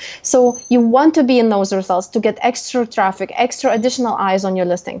so. So you want to be in those results to get extra traffic, extra additional eyes on your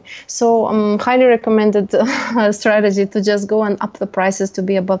listing. So highly recommended strategy to just go and up the prices to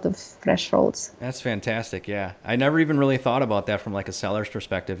be above the thresholds. That's fantastic. Yeah. I never even really thought about that from like a seller's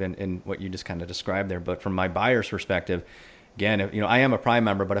perspective in what you just kind of described there. But from my buyer's perspective, again, I am a Prime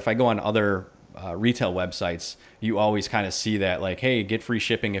member, but if I go on other retail websites, you always kind of see that like, hey, get free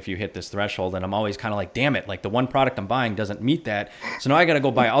shipping if you hit this threshold. And I'm always kind of like, damn it, like the one product I'm buying doesn't meet that. So now I got to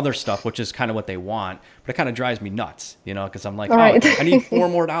go buy other stuff, which is kind of what they want. But it kind of drives me nuts, because I'm like, right. I need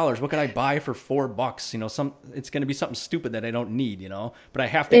 $4 more. What could I buy for $4? It's going to be something stupid that I don't need, but I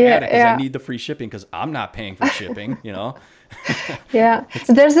have to add it because I need the free shipping because I'm not paying for shipping, Yeah.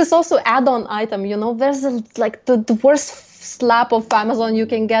 There's this also add-on item, there's the worst slap of Amazon you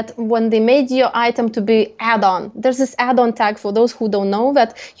can get when they made your item to be add-on. There's this add-on tag for those who don't know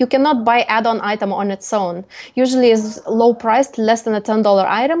that you cannot buy add-on item on its own. Usually is low priced, less than a $10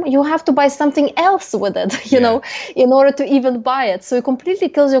 item. You have to buy something else with it, in order to even buy it. So it completely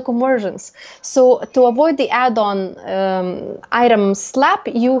kills your conversions. So to avoid the add-on item slap,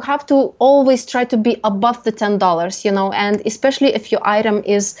 you have to always try to be above the $10, and especially if your item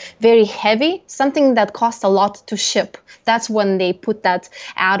is very heavy, something that costs a lot to ship. That's when they put that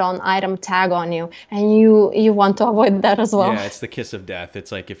add-on item tag on you, and you want to avoid that as well. Yeah, it's the kiss of death.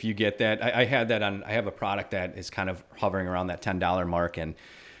 It's like if you get that, I had that on. I have a product that is kind of hovering around that $10 mark, and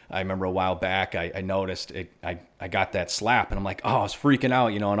I remember a while back I noticed it. I got that slap, and I'm like, oh, I was freaking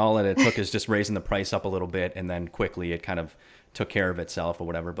out, and all that it took is just raising the price up a little bit, and then quickly it kind of took care of itself or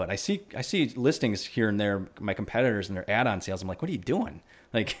whatever. But I see listings here and there, my competitors and their add-on sales. I'm like, what are you doing?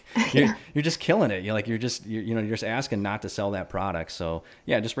 Like you're just killing it. You're just asking not to sell that product. So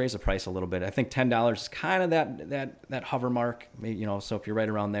yeah, just raise the price a little bit. I think $10 is kind of that hover mark. So if you're right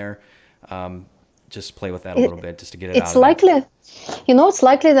around there, just play with that a little bit just to get it out. It's likely, it's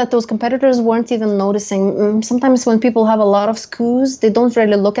likely that those competitors weren't even noticing. Sometimes when people have a lot of SKUs, they don't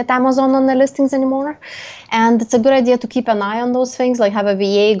really look at Amazon on their listings anymore. And it's a good idea to keep an eye on those things, like have a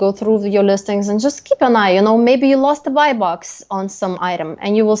VA go through your listings and just keep an eye. Maybe you lost a buy box on some item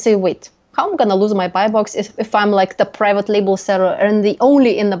and you will say, wait, how am I going to lose my buy box if I'm like the private label seller and the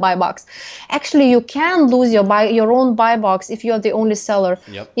only in the buy box? Actually, you can lose your own buy box if you're the only seller.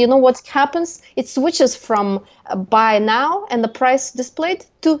 Yep. You know what happens? It switches from buy now and the price displayed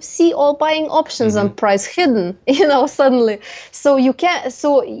to see all buying options and price hidden, suddenly. So you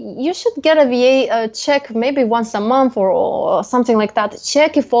should get a VA check maybe once a month or something like that.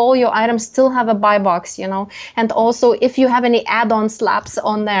 Check if all your items still have a buy box, and also if you have any add-on slaps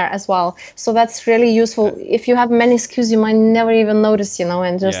on there as well. So that's really useful. If you have many SKUs, you might never even notice,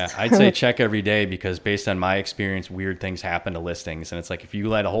 and just... Yeah, I'd say check every day because based on my experience, weird things happen to listings. And it's like if you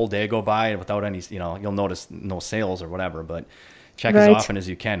let a whole day go by without any, you'll notice no sales or whatever, but check as often as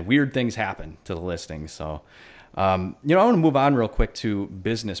you can. Weird things happen to the listing. So, I want to move on real quick to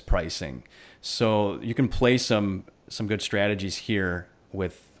business pricing. So you can play some good strategies here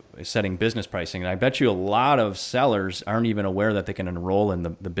with setting business pricing. And I bet you a lot of sellers aren't even aware that they can enroll in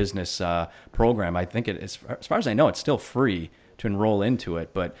the business program. I think as far as I know, it's still free to enroll into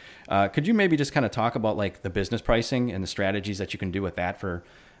it. But could you maybe just kind of talk about like the business pricing and the strategies that you can do with that for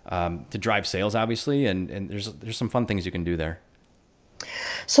to drive sales, obviously, and there's some fun things you can do there.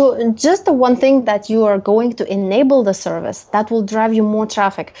 So just the one thing that you are going to enable the service that will drive you more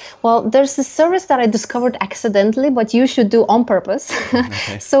traffic. Well, there's a service that I discovered accidentally, but you should do on purpose.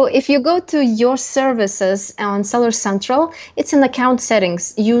 Okay. So if you go to your services on Seller Central, it's in account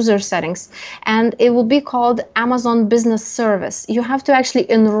settings, user settings, and it will be called Amazon Business Service. You have to actually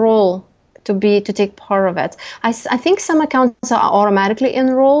enroll to take part of it. I think some accounts are automatically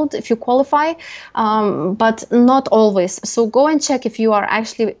enrolled if you qualify, but not always. So go and check if you are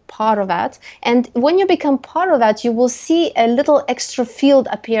actually part of that. And when you become part of that, you will see a little extra field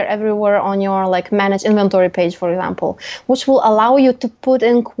appear everywhere on your like manage inventory page, for example, which will allow you to put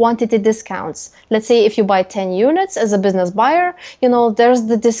in quantity discounts. Let's say if you buy 10 units as a business buyer, there's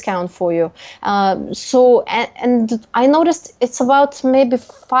the discount for you. And I noticed it's about maybe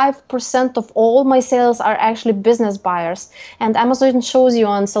 5% of all my sales are actually business buyers, and Amazon shows you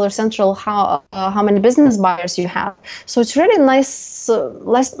on Seller Central how many business buyers you have. So it's really nice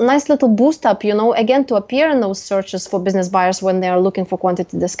little boost up, again, to appear in those searches for business buyers when they are looking for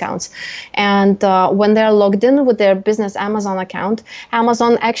quantity discounts. And when they're logged in with their business Amazon account,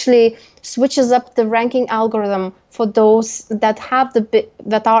 Amazon actually switches up the ranking algorithm for those that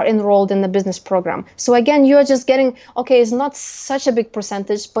are enrolled in the business program. So again, you are just getting, okay, it's not such a big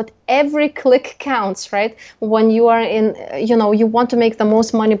percentage, but every click counts, right? When you are in, you want to make the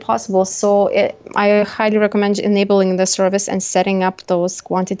most money possible. So I highly recommend enabling the service and setting up those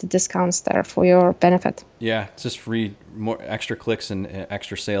quantity discounts there for your benefit. Yeah, it's just free, more extra clicks and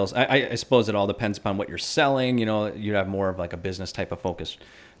extra sales. I suppose it all depends upon what you're selling. You have more of like a business type of focus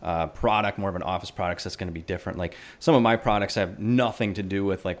product, more of an office product, so that's going to be different. Like some of my products have nothing to do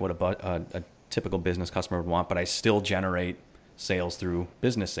with like what a typical business customer would want, but I still generate sales through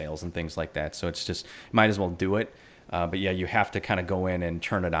business sales and things like that. So it's just, might as well do it. But yeah, you have to kind of go in and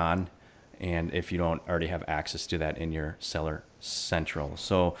turn it on. And if you don't already have access to that in your Seller Central.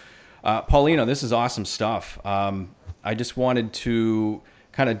 So Paulina, this is awesome stuff. I just wanted to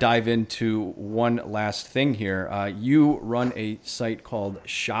kind of dive into one last thing here. You run a site called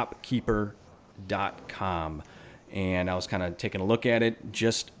shopkeeper.com, and I was kind of taking a look at it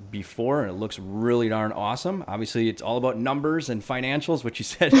just before, and it looks really darn awesome. Obviously, it's all about numbers and financials, which you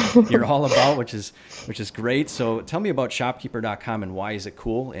said you're all about, which is great. So tell me about shopkeeper.com and why is it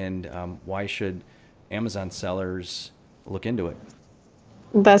cool, and why should Amazon sellers look into it?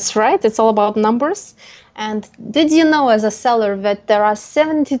 That's right. It's all about numbers. And did you know, as a seller, that there are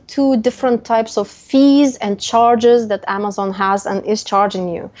 72 different types of fees and charges that Amazon has and is charging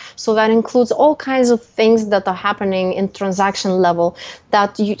you? So that includes all kinds of things that are happening in transaction level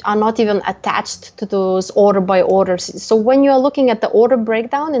that you are not even attached to those order by orders. So when you are looking at the order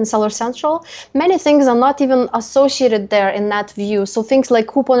breakdown in Seller Central, many things are not even associated there in that view. So things like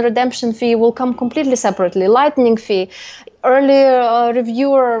coupon redemption fee will come completely separately, lightning fee, early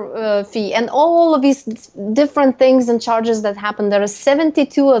reviewer fee, and all of these different things and charges that happen. There are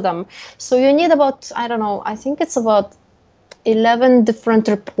 72 of them. So you need about, I think it's about 11 different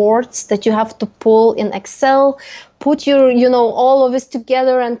reports that you have to pull in Excel, put your, all of this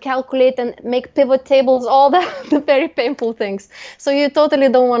together and calculate and make pivot tables, all the very painful things. So you totally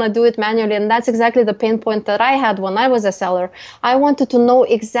don't want to do it manually. And that's exactly the pain point that I had when I was a seller. I wanted to know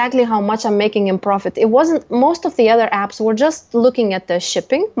exactly how much I'm making in profit. It wasn't, most of the other apps were just looking at the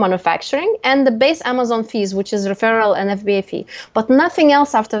shipping, manufacturing, and the base Amazon fees, which is referral and FBA fee, but nothing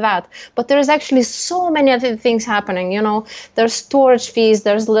else after that. But there's actually so many other things happening. There's storage fees,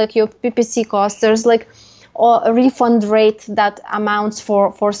 there's like your PPC costs, there's like a refund rate that amounts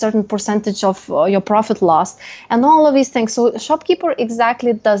for a certain percentage of your profit loss, and all of these things. So Shopkeeper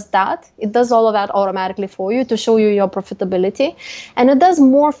exactly does that. It does all of that automatically for you to show you your profitability. And it does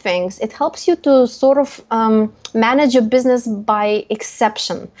more things. It helps you to sort of manage your business by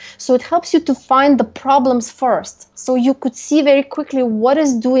exception. So it helps you to find the problems first. So you could see very quickly what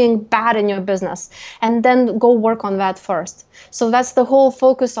is doing bad in your business and then go work on that first. So that's the whole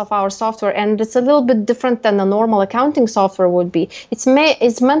focus of our software, and it's a little bit different than a normal accounting software would be. It's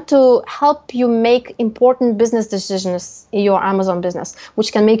meant to help you make important business decisions in your Amazon business,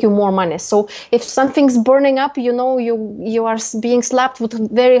 which can make you more money. So if something's burning up, you are being slapped with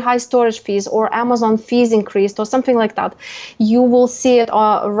very high storage fees or Amazon fees increased or something like that, you will see it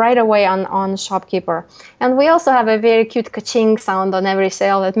right away on Shopkeeper. And we also have a very cute ka-ching sound on every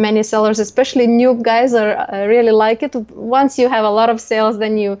sale that many sellers, especially new guys, really like it. Once you have a lot of sales,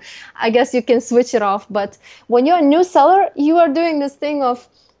 then I guess you can switch it off. But when you're a new seller, you are doing this thing of,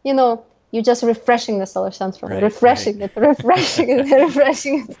 you're just refreshing the Seller Central, refreshing it. I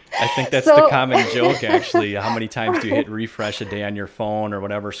think that's the common joke, actually. How many times do you hit refresh a day on your phone or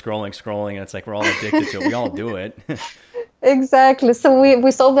whatever, scrolling, and it's like we're all addicted to it. We all do it. Exactly. So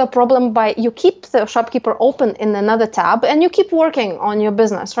we solve the problem by you keep the Shopkeeper open in another tab and you keep working on your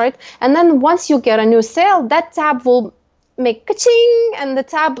business, right? And then once you get a new sale, that tab will make ka-ching, and the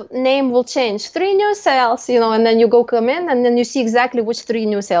tab name will change. 3 new sales, and then you come in, and then you see exactly which 3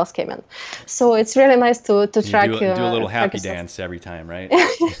 new sales came in. So it's really nice to track. You do a little happy dance every time, right?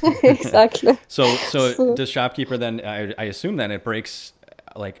 Exactly. So does Shopkeeper then? I assume then it breaks.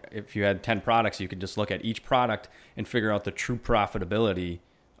 Like if you had 10 products, you could just look at each product and figure out the true profitability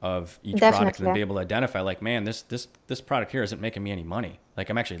of each product and then be able to identify like, man, this product here isn't making me any money. Like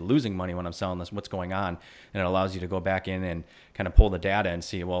I'm actually losing money when I'm selling this. What's going on? And it allows you to go back in and kind of pull the data and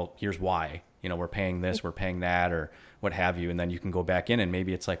see, well, here's why, we're paying this, we're paying that, or what have you. And then you can go back in and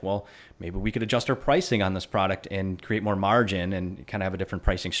maybe it's like, well, maybe we could adjust our pricing on this product and create more margin and kind of have a different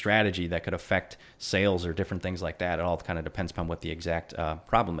pricing strategy that could affect sales or different things like that. It all kind of depends upon what the exact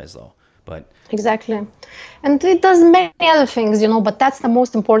problem is though. But exactly. And it does many other things, but that's the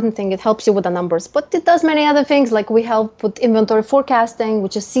most important thing. It helps you with the numbers. But it does many other things, like we help with inventory forecasting,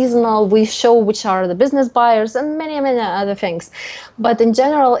 which is seasonal. We show which are the business buyers and many, many other things. But in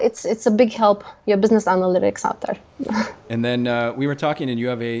general, it's a big help, your business analytics out there. And then we were talking, and you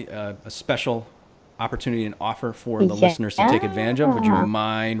have a special opportunity and offer for the listeners to take advantage of. Would you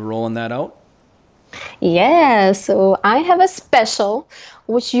mind rolling that out? Yeah, so I have a special,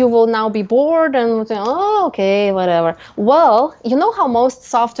 which you will now be bored and okay, whatever. Well, you know how most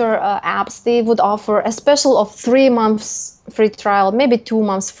software apps, they would offer a special of 3 months free trial, maybe 2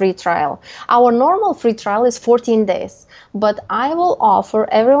 months free trial. Our normal free trial is 14 days, but I will offer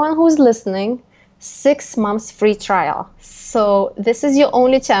everyone who's listening 6 months free trial. So this is your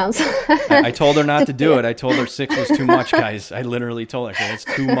only chance. I told her not to do it. I told her 6 was too much, guys. I literally told her, it's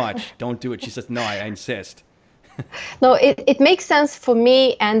too much. Don't do it. She says, no, I insist. No, it makes sense for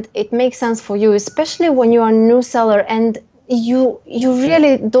me, and it makes sense for you, especially when you are a new seller and you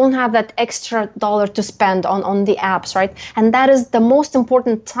really don't have that extra dollar to spend on the apps, right? And that is the most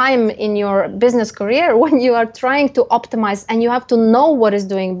important time in your business career, when you are trying to optimize and you have to know what is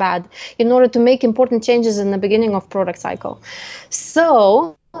doing bad in order to make important changes in the beginning of product cycle.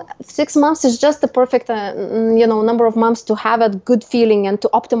 So 6 months is just the perfect number of months to have a good feeling and to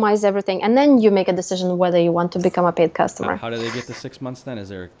optimize everything, and then you make a decision whether you want to become a paid customer. How do they get the 6 months then? Is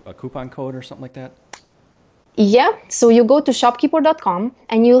there a coupon code or something like that? Yeah, so you go to shopkeeper.com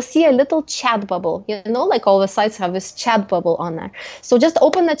and you'll see a little chat bubble. Like all the sites have this chat bubble on there. So just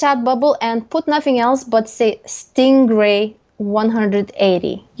open the chat bubble and put nothing else but say Stingray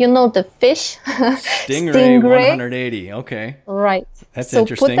 180. The fish. Stingray 180. Okay. Right. That's so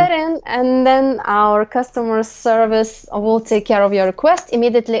interesting. Put that in, and then our customer service will take care of your request,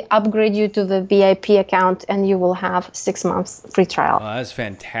 immediately upgrade you to the VIP account, and you will have 6 months free trial. That's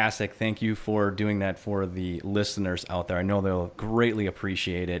fantastic. Thank you for doing that for the listeners out there. I know they'll greatly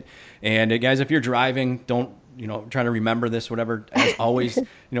appreciate it. And guys, if you're driving, don't try to remember this, whatever. As always,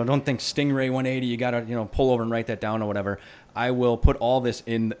 don't think Stingray 180. You got to, pull over and write that down or whatever. I will put all this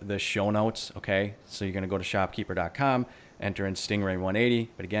in the show notes. Okay. So you're going to go to shopkeeper.com, enter in Stingray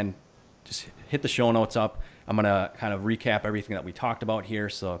 180. But again, just hit the show notes up. I'm going to kind of recap everything that we talked about here.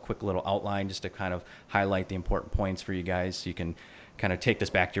 So a quick little outline just to kind of highlight the important points for you guys, so you can kind of take this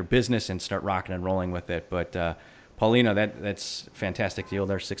back to your business and start rocking and rolling with it. But, Paulina, that's a fantastic deal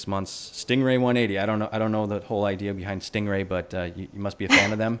there. 6 months. Stingray 180. I don't know the whole idea behind Stingray, but you must be a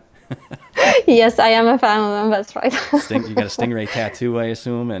fan of them. Yes, I am a fan of them. That's right. You got a Stingray tattoo, I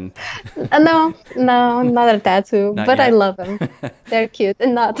assume, and no, not a tattoo, Not but yet. I love them. They're cute,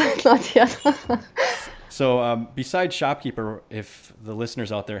 and not yet. So besides Shopkeeper, if the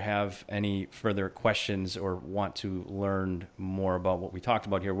listeners out there have any further questions or want to learn more about what we talked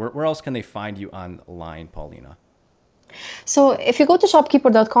about here, where else can they find you online, Paulina? So if you go to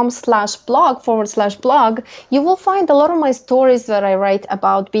shopkeeper.com/blog, you will find a lot of my stories that I write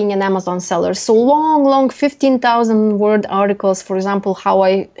about being an Amazon seller. So long 15,000 word articles, for example, how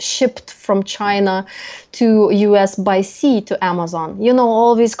I shipped from China to US by sea to Amazon.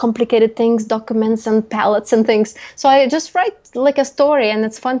 All these complicated things, documents and pallets and things. So I just write like a story, and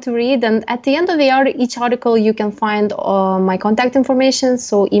it's fun to read. And at the end of each article, you can find my contact information.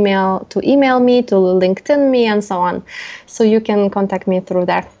 So email me, to LinkedIn me, and so on. So you can contact me through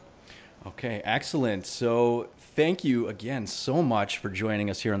there. Okay, excellent. So thank you again so much for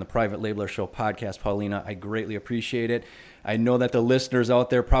joining us here on the Private Labeler Show podcast, Paulina. I greatly appreciate it. I know that the listeners out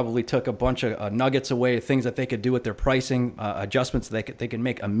there probably took a bunch of nuggets away, things that they could do with their pricing, adjustments they can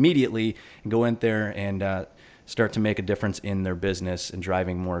make immediately, and go in there and start to make a difference in their business and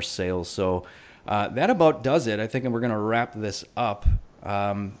driving more sales. So that about does it. I think we're going to wrap this up.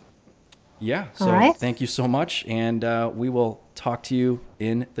 So right. Thank you so much, and we will talk to you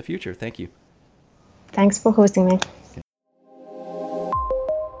in the future. Thank you. Thanks for hosting me.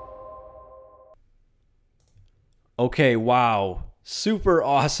 Okay, wow. Super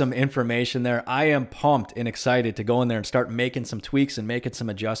awesome information there. I am pumped and excited to go in there and start making some tweaks and making some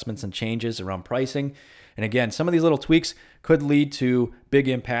adjustments and changes around pricing. And again, some of these little tweaks could lead to big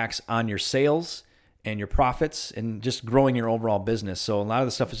impacts on your sales and your profits and just growing your overall business. So a lot of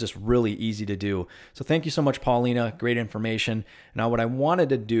the stuff is just really easy to do. So thank you so much, Paulina. Great information. Now, what I wanted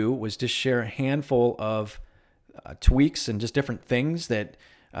to do was just share a handful of tweaks and just different things that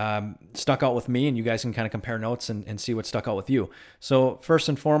stuck out with me, and you guys can kind of compare notes and see what stuck out with you. So first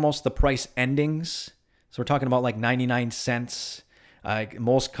and foremost, the price endings. So we're talking about like 99 cents.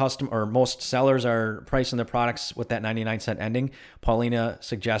 Most sellers are pricing their products with that 99-cent ending. Paulina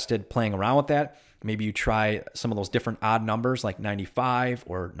suggested playing around with that. Maybe you try some of those different odd numbers like 95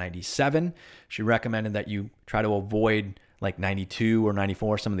 or 97. She recommended that you try to avoid like 92 or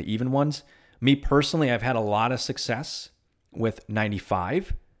 94, some of the even ones. Me personally, I've had a lot of success with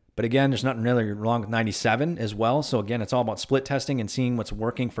 95. But again, there's nothing really wrong with 97 as well. So again, it's all about split testing and seeing what's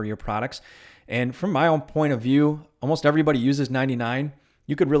working for your products. And from my own point of view, almost everybody uses 99.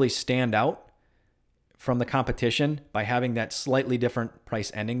 You could really stand out from the competition by having that slightly different price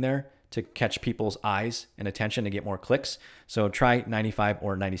ending there to catch people's eyes and attention to get more clicks. So try 95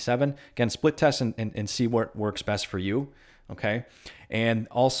 or 97. Again, split test and see what works best for you. Okay. And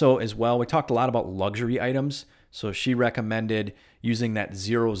also as well, we talked a lot about luxury items. So she recommended using that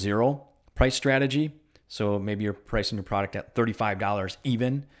 0-0 price strategy. So maybe you're pricing your product at $35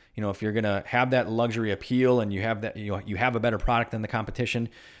 even. You know, if you're going to have that luxury appeal and you have that, you have a better product than the competition,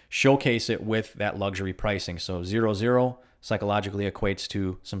 showcase it with that luxury pricing. So 0-0 psychologically equates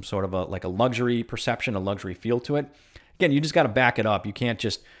to some sort of a luxury perception, a luxury feel to it. Again, you just got to back it up. You can't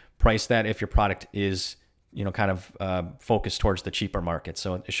just price that if your product is, kind of focused towards the cheaper market.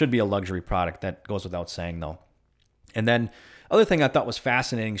 So it should be a luxury product. That goes without saying though. And then other thing I thought was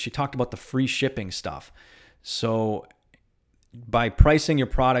fascinating, she talked about the free shipping stuff. So by pricing your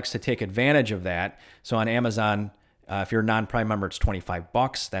products to take advantage of that, so on Amazon, if you're a non-Prime member, it's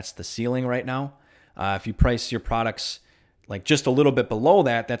 $25. That's the ceiling right now. If you price your products like just a little bit below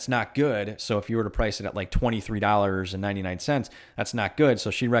that, that's not good. So if you were to price it at like $23.99, that's not good. So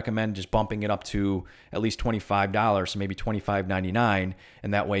she recommended just bumping it up to at least $25, so maybe $25.99,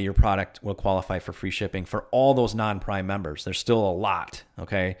 and that way your product will qualify for free shipping for all those non-Prime members. There's still a lot,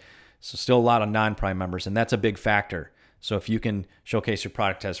 okay? So still a lot of non-Prime members, and that's a big factor. So if you can showcase your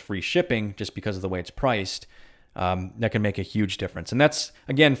product as free shipping just because of the way it's priced, that can make a huge difference. And that's,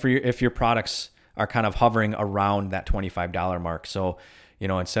 again, if your products are kind of hovering around that $25 mark. So,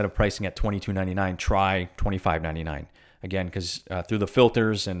 instead of pricing at $22.99, try $25.99. Again, because through the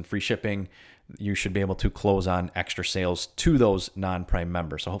filters and free shipping, you should be able to close on extra sales to those non-Prime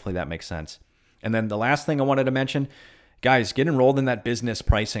members. So hopefully that makes sense. And then the last thing I wanted to mention, guys, get enrolled in that business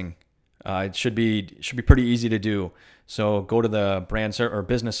pricing. It should be pretty easy to do. So go to the brand or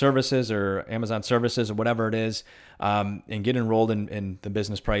business services or Amazon services or whatever it is, and get enrolled in the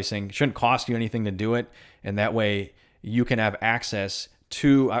business pricing. It shouldn't cost you anything to do it, and that way you can have access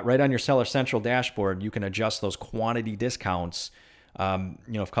to right on your Seller Central dashboard. You can adjust those quantity discounts.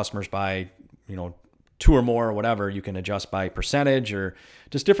 If customers buy, 2 or more or whatever, you can adjust by percentage or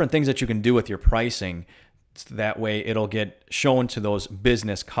just different things that you can do with your pricing. That way it'll get shown to those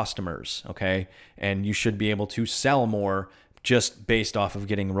business customers, okay? And you should be able to sell more just based off of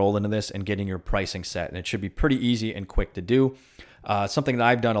getting rolled into this and getting your pricing set. And it should be pretty easy and quick to do. Something that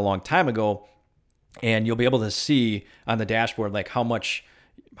I've done a long time ago, and you'll be able to see on the dashboard like how much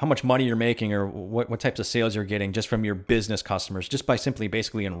money you're making or what types of sales you're getting just from your business customers just by simply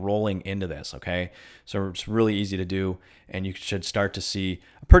basically enrolling into this, okay? So it's really easy to do, and you should start to see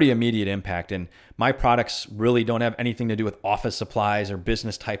a pretty immediate impact. And my products really don't have anything to do with office supplies or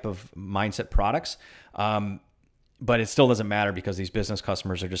business type of mindset products, but it still doesn't matter because these business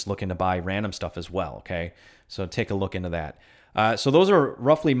customers are just looking to buy random stuff as well, okay? So take a look into that. So those are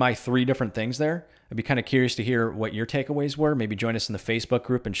roughly my 3 different things there. I'd be kind of curious to hear what your takeaways were. Maybe join us in the Facebook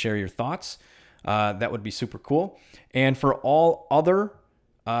group and share your thoughts. That would be super cool. And for all other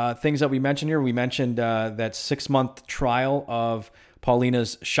things that we mentioned here, we mentioned that 6-month trial of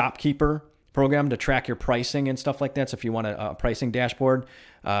Paulina's Shopkeeper program to track your pricing and stuff like that. So if you want a pricing dashboard,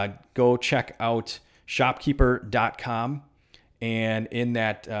 go check out shopkeeper.com. And in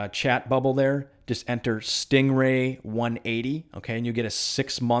that chat bubble there, just enter Stingray 180, okay? And you get a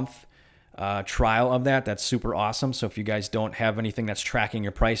 6-month trial of that. That's super awesome. So if you guys don't have anything that's tracking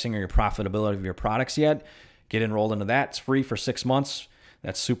your pricing or your profitability of your products yet, get enrolled into that. It's free for 6 months.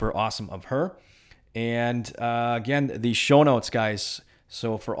 That's super awesome of her. And again, the show notes, guys.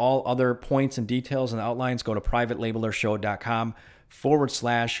 So for all other points and details and outlines, go to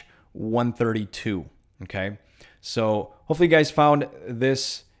privatelabelershow.com/132. Okay. So hopefully you guys found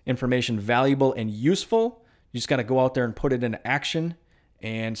this information valuable and useful. You just got to go out there and put it into action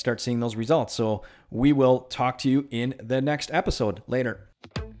and start seeing those results. So we will talk to you in the next episode. Later.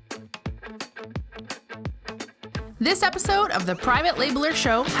 This episode of the Private Labeler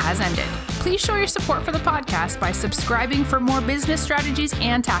Show has ended. Please show your support for the podcast by subscribing for more business strategies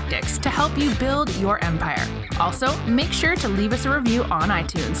and tactics to help you build your empire. Also, make sure to leave us a review on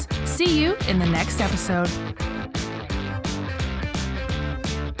iTunes. See you in the next episode.